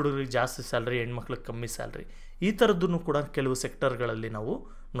 ಗಂಡು ಹುಡುಗರಿಗೆ ಜಾಸ್ತಿ ಸ್ಯಾಲ್ರಿ, ಹೆಣ್ಮಕ್ಳಿಗೆ ಕಮ್ಮಿ ಸ್ಯಾಲ್ರಿ, ಈ ಥರದ್ದನ್ನು ಕೂಡ ಕೆಲವು ಸೆಕ್ಟರ್ಗಳಲ್ಲಿ ನಾವು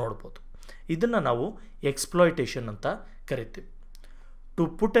ನೋಡ್ಬೋದು. ಇದನ್ನು ನಾವು ಎಕ್ಸ್ಪ್ಲಾಯ್ಟೇಷನ್ ಅಂತ ಕರಿತೀವಿ. To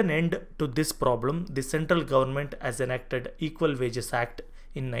put N end to this problem, the central government as enacted equal wages act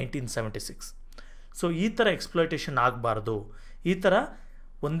in 1976. So ಈ ಥರ ಎಕ್ಸ್ಪ್ಲಾಯ್ಟೇಷನ್ ಆಗಬಾರ್ದು, ಈ ಥರ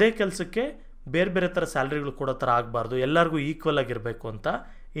ಒಂದೇ ಕೆಲಸಕ್ಕೆ ಬೇರೆ ಬೇರೆ ಥರ ಸ್ಯಾಲ್ರಿಗಳು ಕೊಡೋ ಥರ ಆಗಬಾರ್ದು, ಎಲ್ಲರಿಗೂ ಈಕ್ವಲ್ ಆಗಿರಬೇಕು ಅಂತ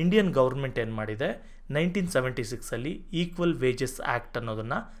ಇಂಡಿಯನ್ ಗೌರ್ಮೆಂಟ್ ಏನು ಮಾಡಿದೆ, 1976ಅಲ್ಲಿ ಈಕ್ವಲ್ ವೇಜಸ್ ಆ್ಯಕ್ಟ್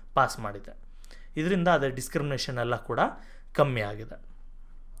ಅನ್ನೋದನ್ನು ಪಾಸ್ ಮಾಡಿದೆ. ಇದರಿಂದ ಅದರ ಡಿಸ್ಕ್ರಿಮಿನೇಷನ್ ಎಲ್ಲ ಕೂಡ ಕಮ್ಮಿ ಆಗಿದೆ.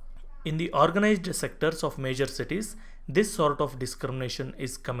 In the organized sectors of major cities, this sort of discrimination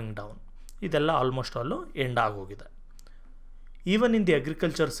is coming down. ಇದೆಲ್ಲ ಆಲ್ಮೋಸ್ಟ್ ಆಲು ಎಂಡ್ ಆಗೋಗಿದೆ. Even in the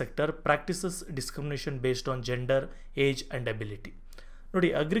agriculture sector practices discrimination based on gender, age and ability. ನೋಡಿ,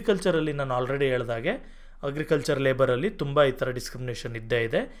 ಅಗ್ರಿಕಲ್ಚರಲ್ಲಿ ನಾನು ಆಲ್ರೆಡಿ ಹೇಳ್ದಾಗೆ agriculture ಲೇಬರಲ್ಲಿ ತುಂಬ ಈ ಥರ discrimination ಇದ್ದೇ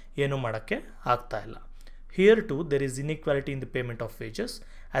ಇದೆ, ಏನೂ ಮಾಡೋಕ್ಕೆ ಆಗ್ತಾ ಇಲ್ಲ. Here to there is inequality in the payment of wages.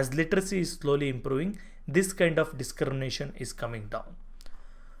 As literacy is slowly improving, this kind of discrimination is coming down.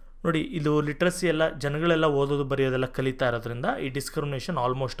 ನೋಡಿ, ಇದು ಲಿಟ್ರಸಿ ಎಲ್ಲ ಜನಗಳೆಲ್ಲ ಓದೋದು ಬರೆಯೋದೆಲ್ಲ ಕಲಿತಾ ಇರೋದ್ರಿಂದ ಈ ಡಿಸ್ಕ್ರಿಮಿನೇಷನ್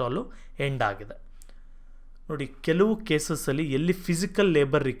ಆಲ್ಮೋಸ್ಟ್ ಆಲು ಎಂಡ್ ಆಗಿದೆ. ನೋಡಿ, ಕೆಲವು ಕೇಸಸ್ಸಲ್ಲಿ ಎಲ್ಲಿ ಫಿಸಿಕಲ್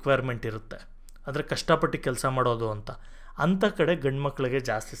ಲೇಬರ್ ರಿಕ್ವೈರ್ಮೆಂಟ್ ಇರುತ್ತೆ, ಅಂದರೆ ಕಷ್ಟಪಟ್ಟು ಕೆಲಸ ಮಾಡೋದು ಅಂಥ ಕಡೆ ಗಂಡು ಮಕ್ಕಳಿಗೆ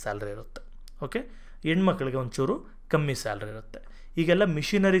ಜಾಸ್ತಿ ಸ್ಯಾಲ್ರಿ ಇರುತ್ತೆ. ಓಕೆ, ಹೆಣ್ಮಕ್ಳಿಗೆ ಒಂಚೂರು ಕಮ್ಮಿ ಸ್ಯಾಲ್ರಿ ಇರುತ್ತೆ. ಈಗೆಲ್ಲ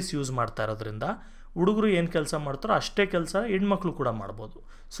ಮಿಷಿನರೀಸ್ ಯೂಸ್ ಮಾಡ್ತಾ ಇರೋದ್ರಿಂದ ಹುಡುಗರು ಏನು ಕೆಲಸ ಮಾಡ್ತಾರೋ ಅಷ್ಟೇ ಕೆಲಸ ಹೆಣ್ಮಕ್ಳು ಕೂಡ ಮಾಡ್ಬೋದು.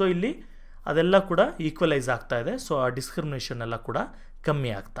 ಸೊ ಇಲ್ಲಿ ಅದೆಲ್ಲ ಕೂಡ ಈಕ್ವಲೈಸ್ ಆಗ್ತಾ ಇದೆ. ಸೊ ಆ ಡಿಸ್ಕ್ರಿಮಿನೇಷನ್ ಎಲ್ಲ ಕೂಡ ಕಮ್ಮಿ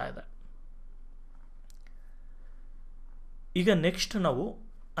ಆಗ್ತಾ ಇದೆ. ಈಗ ನೆಕ್ಸ್ಟ್ ನಾವು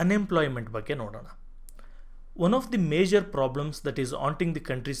ಅನ್ಎಂಪ್ಲಾಯ್ಮೆಂಟ್ ಬಗ್ಗೆ ನೋಡೋಣ. One of the major problems that is ಆಂಟಿಂಗ್ the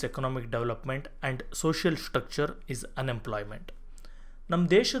countries economic development and social structure is unemployment. ನಮ್ಮ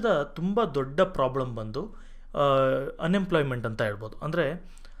ದೇಶದ ತುಂಬ ದೊಡ್ಡ ಪ್ರಾಬ್ಲಮ್ ಬಂದು ಅನ್ಎಂಪ್ಲಾಯ್ಮೆಂಟ್ ಅಂತ ಹೇಳ್ಬೋದು. ಅಂದರೆ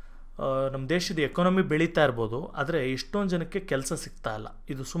ನಮ್ಮ ದೇಶದ ಎಕಾನಮಿ ಬೆಳೀತಾ ಇರ್ಬೋದು, ಆದರೆ ಎಷ್ಟೊಂದು ಜನಕ್ಕೆ ಕೆಲಸ ಸಿಗ್ತಾ ಇಲ್ಲ.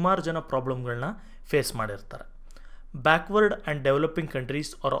 ಇದು ಸುಮಾರು ಜನ ಪ್ರಾಬ್ಲಮ್ಗಳನ್ನ ಫೇಸ್ ಮಾಡಿರ್ತಾರೆ. Backward and developing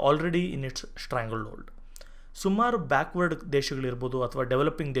countries are already in its ಸ್ಟ್ರಾಂಗಲ್ hold. ಸುಮಾರು ಬ್ಯಾಕ್ವರ್ಡ್ ದೇಶಗಳಿರ್ಬೋದು ಅಥವಾ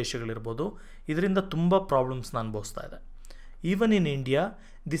ಡೆವಲಪಿಂಗ್ ದೇಶಗಳಿರ್ಬೋದು, ಇದರಿಂದ ತುಂಬ ಪ್ರಾಬ್ಲಮ್ಸ್ನ ಅನುಭವಿಸ್ತಾ ಇದೆ. Even in India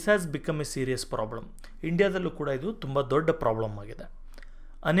this has become A serious problem. ಇಂಡಿಯಾದಲ್ಲೂ ಕೂಡ ಇದು ತುಂಬ ದೊಡ್ಡ ಪ್ರಾಬ್ಲಮ್ ಆಗಿದೆ.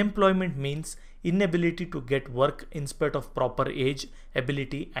 Unemployment means inability to get work in spite of proper age,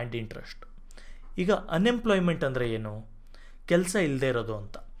 ability and interest. ಈಗ ಅನ್ಎಂಪ್ಲಾಯ್ಮೆಂಟ್ ಅಂದರೆ ಏನು? ಕೆಲಸ ಇಲ್ಲದೆ ಇರೋದು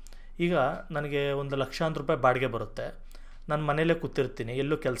ಅಂತ. ಈಗ ನನಗೆ ₹1,00,000 ಬಾಡಿಗೆ ಬರುತ್ತೆ, ನಾನು ಮನೇಲೇ ಕೂತಿರ್ತೀನಿ,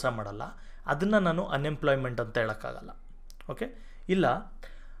 ಎಲ್ಲೂ ಕೆಲಸ ಮಾಡಲ್ಲ, ಅದನ್ನು ನಾನು ಅನ್ಎಂಪ್ಲಾಯ್ಮೆಂಟ್ ಅಂತ ಹೇಳೋಕ್ಕಾಗಲ್ಲ. ಓಕೆ, ಇಲ್ಲ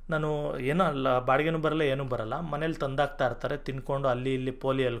ನಾನು ಏನೋ ಅಲ್ಲ, ಬಾಡಿಗೆನೂ ಬರಲ್ಲ, ಏನೂ ಬರಲ್ಲ, ಮನೇಲಿ ತಂದಾಗ್ತಾ ಇರ್ತಾರೆ, ತಿನ್ಕೊಂಡು ಅಲ್ಲಿ ಇಲ್ಲಿ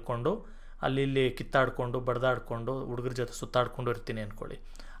ಪೋಲಿ ಎಲ್ಕೊಂಡು ಅಲ್ಲಿ ಇಲ್ಲಿ ಕಿತ್ತಾಡಿಕೊಂಡು ಬಡ್ದಾಡಿಕೊಂಡು ಹುಡುಗರ ಜೊತೆ ಸುತ್ತಾಡ್ಕೊಂಡು ಇರ್ತೀನಿ ಅಂದ್ಕೊಳ್ಳಿ,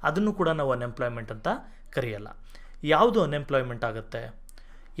 ಅದನ್ನು ಕೂಡ ನಾವು ಅನ್ಎಂಪ್ಲಾಯ್ಮೆಂಟ್ ಅಂತ ಕರೆಯಲ್ಲ. ಯಾವುದು ಅನ್ಎಂಪ್ಲಾಯ್ಮೆಂಟ್ ಆಗುತ್ತೆ?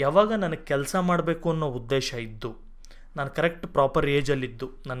 ಯಾವಾಗ ನನಗೆ ಕೆಲಸ ಮಾಡಬೇಕು ಅನ್ನೋ ಉದ್ದೇಶ ಇದ್ದು, ನಾನು ಕರೆಕ್ಟ್ ಪ್ರಾಪರ್ ಏಜಲ್ಲಿದ್ದು,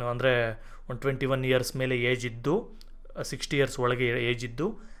 ನಾನು ಅಂದರೆ ಒಂದು 21 ಇಯರ್ಸ್ ಮೇಲೆ ಏಜ್ ಇದ್ದು, 60 ಇಯರ್ಸ್ ಒಳಗೆ ಏಜ್ ಇದ್ದು,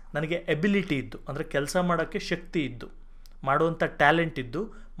 ನನಗೆ ಎಬಿಲಿಟಿ ಇದ್ದು, ಅಂದರೆ ಕೆಲಸ ಮಾಡೋಕ್ಕೆ ಶಕ್ತಿ ಇದ್ದು, ಮಾಡುವಂಥ ಟ್ಯಾಲೆಂಟ್ ಇದ್ದು,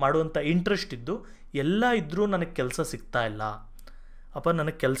 ಮಾಡುವಂಥ ಇಂಟ್ರೆಸ್ಟ್ ಇದ್ದು, ಎಲ್ಲ ಇದ್ದರೂ ನನಗೆ ಕೆಲಸ ಸಿಗ್ತಾ ಇಲ್ಲ. ಅಪ್ಪ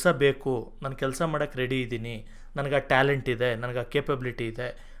ನನಗೆ ಕೆಲಸ ಬೇಕು, ನಾನು ಕೆಲಸ ಮಾಡೋಕ್ಕೆ ರೆಡಿ ಇದ್ದೀನಿ, ನನಗೆ ಆ ಟ್ಯಾಲೆಂಟ್ ಇದೆ, ನನಗೆ ಆ ಕೇಪಬಿಲಿಟಿ ಇದೆ,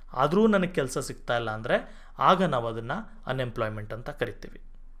 ಆದರೂ ನನಗೆ ಕೆಲಸ ಸಿಗ್ತಾ ಇಲ್ಲ ಅಂದರೆ ಆಗ ನಾವು ಅದನ್ನು ಅನ್ಎಂಪ್ಲಾಯ್ಮೆಂಟ್ ಅಂತ ಕರಿತೀವಿ.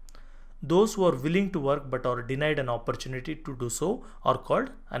 Those who are willing to work but are denied an opportunity to do so are called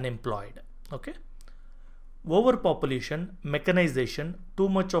unemployed. Okay. Overpopulation, mechanization, too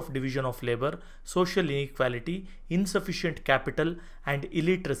much of division of labor, social inequality, insufficient capital and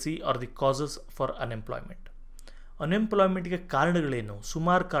illiteracy are the causes for unemployment. ಅನ್ಎಂಪ್ಲಾಯ್ಮೆಂಟ್ಗೆ ಕಾರಣಗಳೇನು?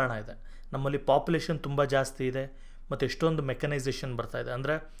 ಸುಮಾರು ಕಾರಣ ಇದೆ. ನಮ್ಮಲ್ಲಿ population ತುಂಬ ಜಾಸ್ತಿ ಇದೆ ಮತ್ತು ಎಷ್ಟೊಂದು mechanisation ಬರ್ತಾ ಇದೆ.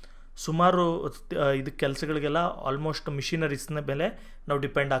 ಅಂದರೆ ಸುಮಾರು ಇದು ಕೆಲಸಗಳಿಗೆಲ್ಲ ಆಲ್ಮೋಸ್ಟ್ ಮಿಷಿನರೀಸ್ನ ಮೇಲೆ ನಾವು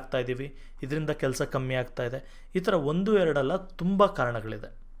ಡಿಪೆಂಡ್ ಆಗ್ತಾ ಇದ್ದೀವಿ. ಇದರಿಂದ ಕೆಲಸ ಕಮ್ಮಿ ಆಗ್ತಾ ಇದೆ. ಈ ಥರ ಒಂದು ಎರಡಲ್ಲ ತುಂಬ ಕಾರಣಗಳಿದೆ.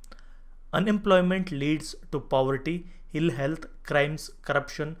 ಅನ್ಎಂಪ್ಲಾಯ್ಮೆಂಟ್ ಲೀಡ್ಸ್ ಟು ಪಾವರ್ಟಿ, ಇಲ್ health, crimes,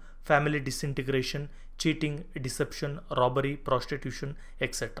 corruption, family disintegration, cheating, deception, robbery, prostitution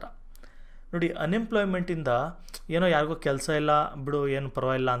etcetera. ನೋಡಿ, ಅನ್ಎಂಪ್ಲಾಯ್ಮೆಂಟಿಂದ ಏನೋ ಯಾರಿಗೋ ಕೆಲಸ ಇಲ್ಲ ಬಿಡು ಏನು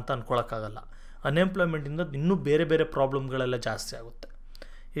ಪರವಾಗಿಲ್ಲ ಅಂತ ಅಂದ್ಕೊಳಕ್ಕಾಗಲ್ಲ. ಅನ್ಎಂಪ್ಲಾಯ್ಮೆಂಟಿಂದ ಇನ್ನೂ ಬೇರೆ ಬೇರೆ ಪ್ರಾಬ್ಲಮ್ಗಳೆಲ್ಲ ಜಾಸ್ತಿ ಆಗುತ್ತೆ.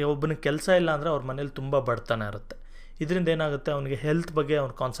 ಈಗ ಒಬ್ಬನಿಗೆ ಕೆಲಸ ಇಲ್ಲ ಅಂದರೆ ಅವ್ರ ಮನೇಲಿ ತುಂಬ ಬಡತನ ಇರುತ್ತೆ. ಇದರಿಂದ ಏನಾಗುತ್ತೆ, ಅವನಿಗೆ ಹೆಲ್ತ್ ಬಗ್ಗೆ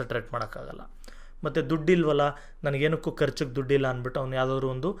ಅವ್ನು ಕಾನ್ಸಂಟ್ರೇಟ್ ಮಾಡೋಕ್ಕಾಗಲ್ಲ. ಮತ್ತು ದುಡ್ಡಿಲ್ವಲ್ಲ, ನನಗೇನಕ್ಕೂ ಖರ್ಚಿಗೆ ದುಡ್ಡಿಲ್ಲ ಅಂದ್ಬಿಟ್ಟು ಅವ್ನು ಯಾವುದಾದ್ರು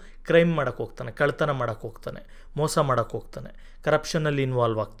ಒಂದು ಕ್ರೈಮ್ ಮಾಡೋಕ್ಕೆ ಹೋಗ್ತಾನೆ, ಕಳ್ತನ ಮಾಡೋಕ್ಕೆ ಹೋಗ್ತಾನೆ, ಮೋಸ ಮಾಡೋಕ್ಕೆ ಹೋಗ್ತಾನೆ, ಕರಪ್ಷನಲ್ಲಿ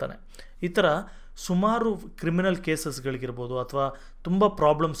ಇನ್ವಾಲ್ವ್ ಆಗ್ತಾನೆ. ಈ ಥರ ಸುಮಾರು ಕ್ರಿಮಿನಲ್ ಕೇಸಸ್ಗಳಿಗಿರ್ಬೋದು ಅಥವಾ ತುಂಬ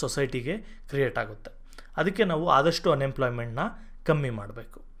ಪ್ರಾಬ್ಲಮ್ ಸೊಸೈಟಿಗೆ ಕ್ರಿಯೇಟ್ ಆಗುತ್ತೆ. ಅದಕ್ಕೆ ನಾವು ಆದಷ್ಟು ಅನ್ಎಂಪ್ಲಾಯ್ಮೆಂಟ್ನ ಕಮ್ಮಿ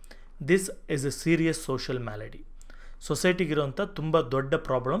ಮಾಡಬೇಕು. This is A serious social ಮ್ಯಾಲಡಿ. ಸೊಸೈಟಿಗಿರೋಂಥ ತುಂಬ ದೊಡ್ಡ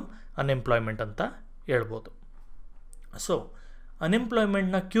ಪ್ರಾಬ್ಲಮ್ ಅನ್ಎಂಪ್ಲಾಯ್ಮೆಂಟ್ ಅಂತ ಹೇಳ್ಬೋದು. ಸೊ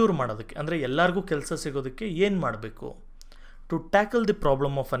ಅನ್ಎಂಪ್ಲಾಯ್ಮೆಂಟ್ನ ಕ್ಯೂರ್ ಮಾಡೋದಕ್ಕೆ ಅಂದರೆ ಎಲ್ಲರಿಗೂ ಕೆಲಸ ಸಿಗೋದಕ್ಕೆ ಏನು ಮಾಡಬೇಕು? To tackle the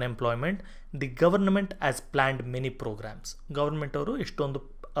problem of unemployment, the government as planned many programmes. Government ಅವರು ಎಷ್ಟೊಂದು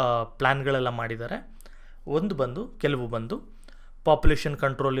ಪ್ಲ್ಯಾನ್ಗಳೆಲ್ಲ ಮಾಡಿದ್ದಾರೆ. ಕೆಲವು ಬಂದು ಪಾಪ್ಯುಲೇಷನ್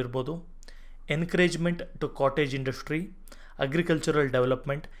ಕಂಟ್ರೋಲ್ ಇರ್ಬೋದು, encouragement to cottage industry, agricultural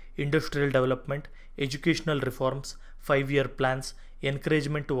development, industrial development, educational reforms, 5-year plans,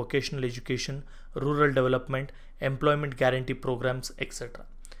 encouragement to vocational education, rural development, employment guarantee programmes etcetera.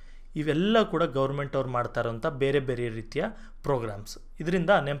 ಇವೆಲ್ಲ ಕೂಡ government ಅವ್ರು ಮಾಡ್ತಾ ಇರೋಂಥ ಬೇರೆ ಬೇರೆ ರೀತಿಯ ಪ್ರೋಗ್ರಾಮ್ಸ್. ಇದರಿಂದ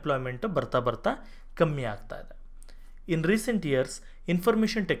ಅನ್ಎಂಪ್ಲಾಯ್ಮೆಂಟು ಬರ್ತಾ ಕಮ್ಮಿ ಆಗ್ತಾ ಇದೆ. ಇನ್ recent years,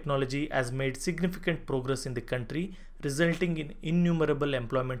 information technology has made significant progress in the country, resulting in innumerable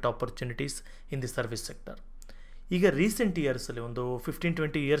employment opportunities in the service sector. ಈಗ ರೀಸೆಂಟ್ ಇಯರ್ಸಲ್ಲಿ ಒಂದು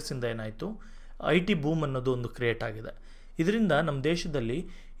 15-20 ಇಯರ್ಸಿಂದ ಏನಾಯಿತು, IT ಬೂಮ್ ಅನ್ನೋದು ಒಂದು ಕ್ರಿಯೇಟ್ ಆಗಿದೆ. ಇದರಿಂದ ನಮ್ಮ ದೇಶದಲ್ಲಿ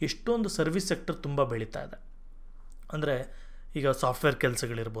ಎಷ್ಟೊಂದು ಸರ್ವಿಸ್ ಸೆಕ್ಟರ್ ತುಂಬ ಬೆಳೀತಾ ಇದೆ. ಅಂದರೆ ಈಗ ಸಾಫ್ಟ್ವೇರ್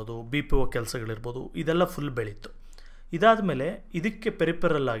ಕೆಲಸಗಳಿರ್ಬೋದು, BPO ಕೆಲಸಗಳಿರ್ಬೋದು, ಇದೆಲ್ಲ ಫುಲ್ ಬೆಳೀತು. ಇದಾದ ಮೇಲೆ ಇದಕ್ಕೆ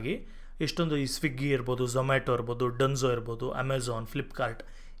ಪೆರಿಪೆರಲ್ ಆಗಿ ಎಷ್ಟೊಂದು ಈ ಸ್ವಿಗ್ಗಿ ಇರ್ಬೋದು, ಝೊಮ್ಯಾಟೊ ಇರ್ಬೋದು, ಡನ್ಝೋ ಇರ್ಬೋದು, ಅಮೆಝಾನ್, ಫ್ಲಿಪ್ಕಾರ್ಟ್,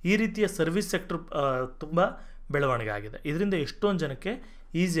 ಈ ರೀತಿಯ ಸರ್ವಿಸ್ ಸೆಕ್ಟರ್ ತುಂಬ ಬೆಳವಣಿಗೆ ಆಗಿದೆ. ಇದರಿಂದ ಎಷ್ಟೊಂದು ಜನಕ್ಕೆ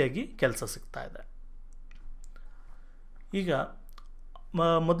ಈಸಿಯಾಗಿ ಕೆಲಸ ಸಿಗ್ತಾ ಇದೆ. ಈಗ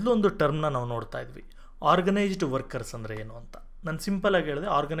ಮೊದಲು ಒಂದು ಟರ್ಮ್ನ ನಾವು ನೋಡ್ತಾ ಇದ್ವಿ, ಆರ್ಗನೈಸ್ಡ್ ವರ್ಕರ್ಸ್ ಅಂದರೆ ಏನು ಅಂತ. ನಾನು ಸಿಂಪಲಾಗಿ ಹೇಳಿದೆ,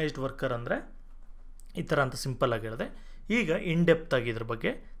 ಆರ್ಗನೈಸ್ಡ್ ವರ್ಕರ್ ಅಂದರೆ ಈ ಥರ ಅಂತ ಸಿಂಪಲಾಗಿ ಹೇಳಿದೆ. ಈಗ ಇನ್ಡೆಪ್ತ್ ಆಗಿ ಇದ್ರ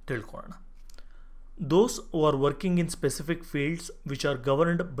ಬಗ್ಗೆ ತಿಳ್ಕೊಳ್ಳೋಣ. Those who are working in specific fields which are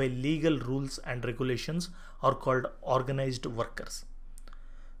governed by legal rules and regulations are called organized workers.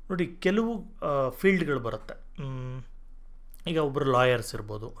 ನೋಡಿ, ಕೆಲವು ಫೀಲ್ಡ್ಗಳು ಬರುತ್ತೆ. ಈಗ ಒಬ್ಬರು ಲಾಯರ್ಸ್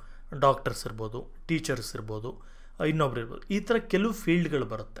ಇರ್ಬೋದು, ಡಾಕ್ಟರ್ಸ್ ಇರ್ಬೋದು, ಟೀಚರ್ಸ್ ಇರ್ಬೋದು, ಇನ್ನೊಬ್ರು ಇರ್ಬೋದು. ಈ ಥರ ಕೆಲವು ಫೀಲ್ಡ್ಗಳು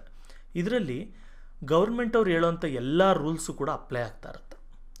ಬರುತ್ತೆ. ಇದರಲ್ಲಿ ಗೌರ್ಮೆಂಟ್ ಅವ್ರು ಹೇಳೋವಂಥ ಎಲ್ಲ ರೂಲ್ಸು ಕೂಡ ಅಪ್ಲೈ ಆಗ್ತಾ ಇರುತ್ತೆ.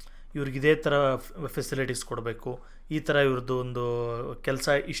 ಇವ್ರಿಗೆ ಇದೇ ಥರ ಫೆಸಿಲಿಟೀಸ್ ಕೊಡಬೇಕು, ಈ ಥರ ಇವ್ರದ್ದು ಒಂದು ಕೆಲಸ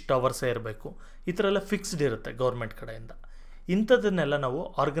ಇಷ್ಟು ಅವರ್ಸೇ ಇರಬೇಕು, ಈ ಥರ ಎಲ್ಲ ಫಿಕ್ಸ್ಡ್ ಇರುತ್ತೆ ಗೌರ್ಮೆಂಟ್ ಕಡೆಯಿಂದ. ಇಂಥವ್ರನ್ನೆಲ್ಲ ನಾವು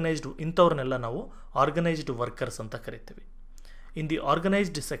ಆರ್ಗನೈಸ್ಡ್ ವರ್ಕರ್ಸ್ ಅಂತ ಕರಿತೀವಿ. In the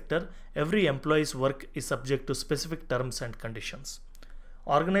organised sector, every employees work is subject to specific terms and conditions.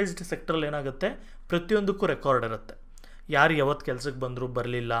 Organised ಸೆಕ್ಟ್ರಲ್ಲಿ ಏನಾಗುತ್ತೆ, ಪ್ರತಿಯೊಂದಕ್ಕೂ ರೆಕಾರ್ಡ್ ಇರುತ್ತೆ. ಯಾರು ಯಾವತ್ತು ಕೆಲಸಕ್ಕೆ ಬಂದರೂ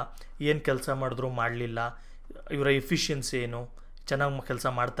ಬರಲಿಲ್ಲ, ಏನು ಕೆಲಸ ಮಾಡಿದ್ರು ಮಾಡಲಿಲ್ಲ, ಇವರ ಎಫಿಷಿಯನ್ಸಿ ಏನು, ಚೆನ್ನಾಗಿ ಕೆಲಸ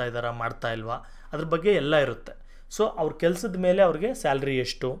ಮಾಡ್ತಾ ಇದ್ದಾರಾ ಮಾಡ್ತಾ ಇಲ್ವಾ, ಅದ್ರ ಬಗ್ಗೆ ಎಲ್ಲ ಇರುತ್ತೆ. ಸೊ ಅವ್ರ ಕೆಲಸದ ಮೇಲೆ ಅವ್ರಿಗೆ ಸ್ಯಾಲ್ರಿ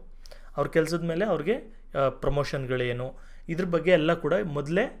ಎಷ್ಟು, ಅವ್ರ ಕೆಲಸದ ಮೇಲೆ ಅವ್ರಿಗೆ ಪ್ರಮೋಷನ್ಗಳೇನು, ಇದ್ರ ಬಗ್ಗೆ ಎಲ್ಲ ಕೂಡ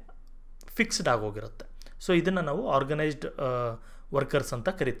ಮೊದಲೇ ಫಿಕ್ಸ್ಡ್ ಆಗೋಗಿರುತ್ತೆ. ಸೊ ಇದನ್ನು ನಾವು ಆರ್ಗನೈಸ್ಡ್ ವರ್ಕರ್ಸ್ ಅಂತ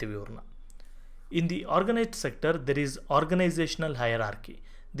ಕರಿತೀವಿ ಇವ್ರನ್ನ. In the organized sector, there is organizational hierarchy.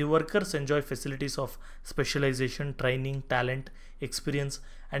 The workers enjoy facilities of specialization, training, talent, experience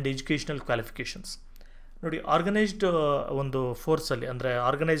and educational qualifications. ನೋಡಿ, ಆರ್ಗನೈಸ್ಡ್ ಒಂದು ಫೋರ್ಸಲ್ಲಿ ಅಂದರೆ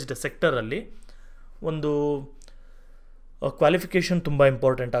ಆರ್ಗನೈಸ್ಡ್ ಸೆಕ್ಟರಲ್ಲಿ ಒಂದು ಕ್ವಾಲಿಫಿಕೇಷನ್ ತುಂಬ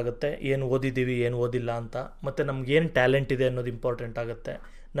ಇಂಪಾರ್ಟೆಂಟ್ ಆಗುತ್ತೆ. ಏನು ಓದಿದ್ದೀವಿ, ಏನು ಓದಿಲ್ಲ ಅಂತ, ಮತ್ತು ನಮ್ಗೆ ಏನು ಟ್ಯಾಲೆಂಟ್ ಇದೆ ಅನ್ನೋದು ಇಂಪಾರ್ಟೆಂಟ್ ಆಗುತ್ತೆ.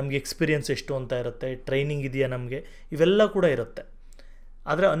 ನಮಗೆ ಎಕ್ಸ್ಪೀರಿಯನ್ಸ್ ಎಷ್ಟು ಅಂತ ಇರುತ್ತೆ, ಟ್ರೈನಿಂಗ್ ಇದೆಯಾ ನಮಗೆ, ಇವೆಲ್ಲ ಕೂಡ ಇರುತ್ತೆ.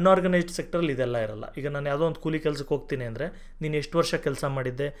 ಆದರೆ ಅನ್ಆರ್ಗನೈಸ್ಡ್ ಸೆಕ್ಟ್ರಲ್ಲಿ ಇದೆಲ್ಲ ಇರಲ್ಲ. ಈಗ ನಾನು ಯಾವುದೋ ಒಂದು ಕೂಲಿ ಕೆಲಸಕ್ಕೆ ಹೋಗ್ತೀನಿ ಅಂದರೆ, ನೀನು ಎಷ್ಟು ವರ್ಷ ಕೆಲಸ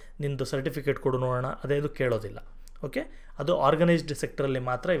ಮಾಡಿದ್ದೆ, ನಿನ್ನದು ಸರ್ಟಿಫಿಕೇಟ್ ಕೊಡು ನೋಡೋಣ, ಅದೇದು ಕೇಳೋದಿಲ್ಲ. ಓಕೆ, ಅದು ಆರ್ಗನೈಸ್ಡ್ ಸೆಕ್ಟ್ರಲ್ಲಿ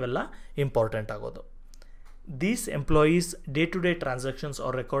ಮಾತ್ರ ಇವೆಲ್ಲ ಇಂಪಾರ್ಟೆಂಟ್ ಆಗೋದು. These employees day-to-day transactions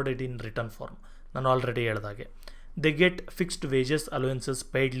are recorded in written form. ನಾನು ಆಲ್ರೆಡಿ ಹೇಳ್ದಾಗೆ they get fixed wages, allowances,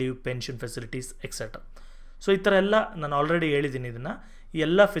 paid leave, pension facilities, etc. So ಈ ಥರ ಎಲ್ಲ ನಾನು ಆಲ್ರೆಡಿ ಹೇಳಿದ್ದೀನಿ. ಇದನ್ನು ಈ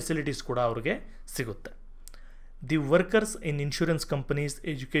ಎಲ್ಲ ಫೆಸಿಲಿಟೀಸ್ ಕೂಡ ಅವ್ರಿಗೆ ಸಿಗುತ್ತೆ. The workers in insurance companies,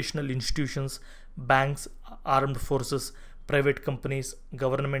 educational institutions, banks, armed forces, private companies,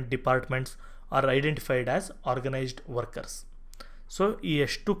 government departments are identified as organised workers. So ಈ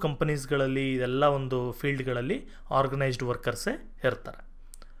ಎಷ್ಟು ಕಂಪನೀಸ್ಗಳಲ್ಲಿ ಇದೆಲ್ಲ ಒಂದು ಫೀಲ್ಡ್ಗಳಲ್ಲಿ ಆರ್ಗನೈಸ್ಡ್ ವರ್ಕರ್ಸೇ ಇರ್ತಾರೆ.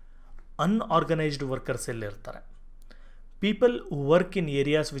 Unorganised workers ಎಲ್ಲಿರ್ತಾರೆ? People who work in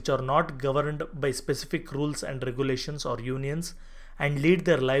areas which are not governed by specific rules and regulations R unions and lead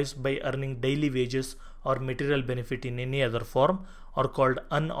their lives by earning daily wages or material benefit in any other form are called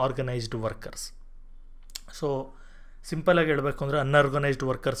unorganized workers. So ಸಿಂಪಲಾಗಿ ಹೇಳಬೇಕು ಅಂದರೆ unorganised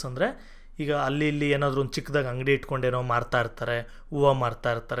workers ಅಂದರೆ ಈಗ ಅಲ್ಲಿ ಇಲ್ಲಿ ಏನಾದರೂ ಒಂದು ಚಿಕ್ಕದಾಗಿ ಅಂಗಡಿ ಇಟ್ಕೊಂಡೇನೋ ಮಾರ್ತಾ ಇರ್ತಾರೆ, ಹೂವು ಮಾರ್ತಾ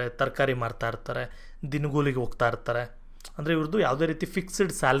ಇರ್ತಾರೆ, ತರಕಾರಿ ಮಾರ್ತಾ ಇರ್ತಾರೆ, ದಿನಗೂಲಿಗೆ ಹೋಗ್ತಾ ಇರ್ತಾರೆ. ಅಂದರೆ ಇವ್ರದ್ದು ಯಾವುದೇ ರೀತಿ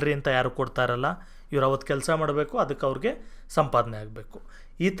ಫಿಕ್ಸ್ಡ್ ಸ್ಯಾಲ್ರಿ ಅಂತ ಯಾರು ಕೊಡ್ತಾ ಇರಲ್ಲ. ಇವ್ರು ಅವತ್ತು ಕೆಲಸ ಮಾಡಬೇಕು, ಅದಕ್ಕೆ ಅವ್ರಿಗೆ ಸಂಪಾದನೆ ಆಗಬೇಕು.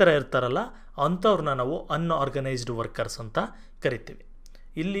 ಈ ಥರ ಇರ್ತಾರಲ್ಲ, ಅಂಥವ್ರನ್ನ ನಾವು ಅನ್ಆರ್ಗನೈಸ್ಡ್ ವರ್ಕರ್ಸ್ ಅಂತ ಕರಿತೀವಿ.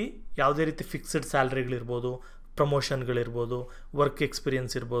 ಇಲ್ಲಿ ಯಾವುದೇ ರೀತಿ ಫಿಕ್ಸ್ಡ್ ಸ್ಯಾಲ್ರಿಗಳಿರ್ಬೋದು, ಪ್ರಮೋಷನ್ಗಳಿರ್ಬೋದು, ವರ್ಕ್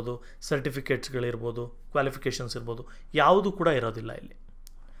ಎಕ್ಸ್ಪೀರಿಯನ್ಸ್ ಇರ್ಬೋದು, ಸರ್ಟಿಫಿಕೇಟ್ಸ್ಗಳಿರ್ಬೋದು, ಕ್ವಾಲಿಫಿಕೇಷನ್ಸ್ ಇರ್ಬೋದು, ಯಾವುದು ಕೂಡ ಇರೋದಿಲ್ಲ ಇಲ್ಲಿ.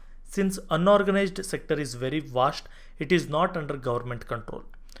 Since unorganised sector is very vast, it is not under government control.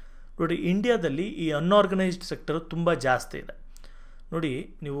 ನೋಡಿ, ಇಂಡಿಯಾದಲ್ಲಿ ಈ ಅನ್ಆರ್ಗನೈಸ್ಡ್ ಸೆಕ್ಟರು ತುಂಬ ಜಾಸ್ತಿ ಇದೆ. ನೋಡಿ,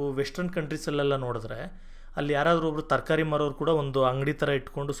 ನೀವು ವೆಸ್ಟರ್ನ್ ಕಂಟ್ರೀಸಲ್ಲೆಲ್ಲ ನೋಡಿದ್ರೆ ಅಲ್ಲಿ ಯಾರಾದರೂ ಒಬ್ಬರು ತರಕಾರಿ ಮಾರೋರು ಕೂಡ ಒಂದು ಅಂಗಡಿ ಥರ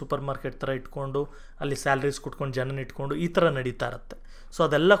ಇಟ್ಕೊಂಡು, ಸೂಪರ್ ಮಾರ್ಕೆಟ್ ಥರ ಇಟ್ಕೊಂಡು, ಅಲ್ಲಿ ಸ್ಯಾಲ್ರೀಸ್ ಕೊಟ್ಕೊಂಡು ಜನನ ಇಟ್ಕೊಂಡು ಈ ಥರ ನಡೀತಾ ಇರುತ್ತೆ. ಸೊ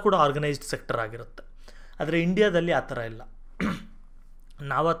ಅದೆಲ್ಲ ಕೂಡ ಆರ್ಗನೈಸ್ಡ್ ಸೆಕ್ಟರ್ ಆಗಿರುತ್ತೆ. ಆದರೆ ಇಂಡಿಯಾದಲ್ಲಿ ಆ ಥರ ಇಲ್ಲ.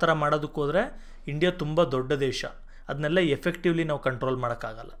 ನಾವು ಆ ಥರ ಮಾಡೋದಕ್ಕೆ ಹೋದರೆ ಇಂಡಿಯಾ ತುಂಬ ದೊಡ್ಡ ದೇಶ, ಅದನ್ನೆಲ್ಲ ಎಫೆಕ್ಟಿವ್ಲಿ ನಾವು ಕಂಟ್ರೋಲ್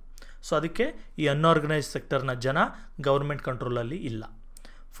ಮಾಡೋಕ್ಕಾಗಲ್ಲ. ಸೊ ಅದಕ್ಕೆ ಈ ಅನ್ಆರ್ಗನೈಸ್ಡ್ ಸೆಕ್ಟರ್ನ ಜನ ಗೌರ್ಮೆಂಟ್ ಕಂಟ್ರೋಲಲ್ಲಿ ಇಲ್ಲ.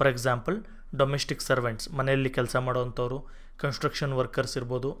 ಫಾರ್ ಎಕ್ಸಾಂಪಲ್, ಡೊಮೆಸ್ಟಿಕ್ ಸರ್ವೆಂಟ್ಸ್, ಮನೆಯಲ್ಲಿ ಕೆಲಸ ಮಾಡೋವಂಥವ್ರು, ಕನ್ಸ್ಟ್ರಕ್ಷನ್ ವರ್ಕರ್ಸ್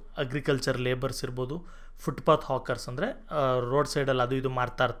ಇರ್ಬೋದು, ಅಗ್ರಿಕಲ್ಚರ್ ಲೇಬರ್ಸ್ ಇರ್ಬೋದು, ಫುಟ್ಪಾತ್ ಹಾಕರ್ಸ್ ಅಂದರೆ ರೋಡ್ ಸೈಡಲ್ಲಿ ಅದು ಇದು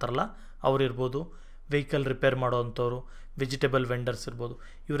ಮಾರ್ತಾ ಇರ್ತಾರಲ್ಲ ಅವ್ರು ಇರ್ಬೋದು, ವೆಹಿಕಲ್ ರಿಪೇರ್ ಮಾಡೋವಂಥವ್ರು, ವೆಜಿಟೇಬಲ್ ವೆಂಡರ್ಸ್ ಇರ್ಬೋದು,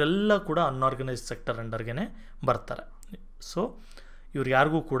 ಇವರೆಲ್ಲ ಕೂಡ ಅನ್ಆರ್ಗನೈಸ್ಡ್ ಸೆಕ್ಟರ್ ಅಂಡರ್ಗೆ ಬರ್ತಾರೆ. ಸೊ ಇವ್ರು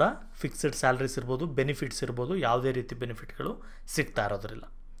ಯಾರಿಗೂ ಕೂಡ ಫಿಕ್ಸ್ಡ್ ಸ್ಯಾಲ್ರೀಸ್ ಇರ್ಬೋದು, ಬೆನಿಫಿಟ್ಸ್ ಇರ್ಬೋದು, ಯಾವುದೇ ರೀತಿ ಬೆನಿಫಿಟ್ಗಳು ಸಿಗ್ತಾ ಇರೋದ್ರಿಲ್ಲ.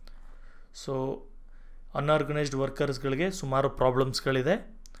 ಸೊ ಅನ್ಆರ್ಗನೈಸ್ಡ್ ವರ್ಕರ್ಸ್ಗಳಿಗೆ ಸುಮಾರು ಪ್ರಾಬ್ಲಮ್ಸ್ಗಳಿದೆ.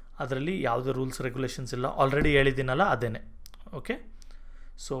 ಅದರಲ್ಲಿ ಯಾವುದೇ ರೂಲ್ಸ್ ರೆಗ್ಯುಲೇಷನ್ಸ್ ಇಲ್ಲ. ಆಲ್ರೆಡಿ ಹೇಳಿದ್ದೀನಲ್ಲ, ಅದೇನೆ. ಓಕೆ,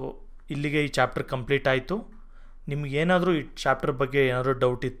 ಸೊ ಇಲ್ಲಿಗೆ ಈ ಚಾಪ್ಟರ್ ಕಂಪ್ಲೀಟ್ ಆಯಿತು. ನಿಮಗೇನಾದರೂ ಈ ಚಾಪ್ಟರ್ ಬಗ್ಗೆ ಏನಾದರೂ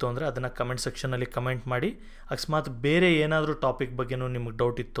ಡೌಟ್ ಇತ್ತು ಅಂದರೆ ಅದನ್ನು ಕಮೆಂಟ್ ಸೆಕ್ಷನಲ್ಲಿ ಕಮೆಂಟ್ ಮಾಡಿ. ಅಕಸ್ಮಾತ್ ಬೇರೆ ಏನಾದರೂ ಟಾಪಿಕ್ ಬಗ್ಗೆನೂ ನಿಮಗೆ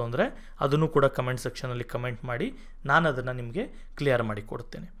ಡೌಟ್ ಇತ್ತು ಅಂದರೆ ಅದನ್ನು ಕೂಡ ಕಮೆಂಟ್ ಸೆಕ್ಷನಲ್ಲಿ ಕಮೆಂಟ್ ಮಾಡಿ, ನಾನು ಅದನ್ನು ನಿಮಗೆ ಕ್ಲಿಯರ್ ಮಾಡಿ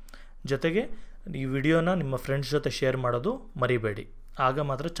ಕೊಡ್ತೇನೆ. ಜೊತೆಗೆ ಈ ವಿಡಿಯೋನ ನಿಮ್ಮ ಫ್ರೆಂಡ್ಸ್ ಜೊತೆ ಶೇರ್ ಮಾಡೋದು ಮರಿಬೇಡಿ. ಆಗ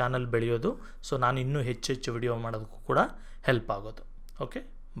ಮಾತ್ರ ಚಾನಲ್ ಬೆಳೆಯೋದು. ಸೊ ನಾನು ಇನ್ನೂ ಹೆಚ್ಚು ವಿಡಿಯೋ ಮಾಡೋದಕ್ಕೂ ಕೂಡ ಹೆಲ್ಪ್ ಆಗೋದು. ಓಕೆ,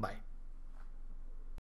 ಬಾಯ್.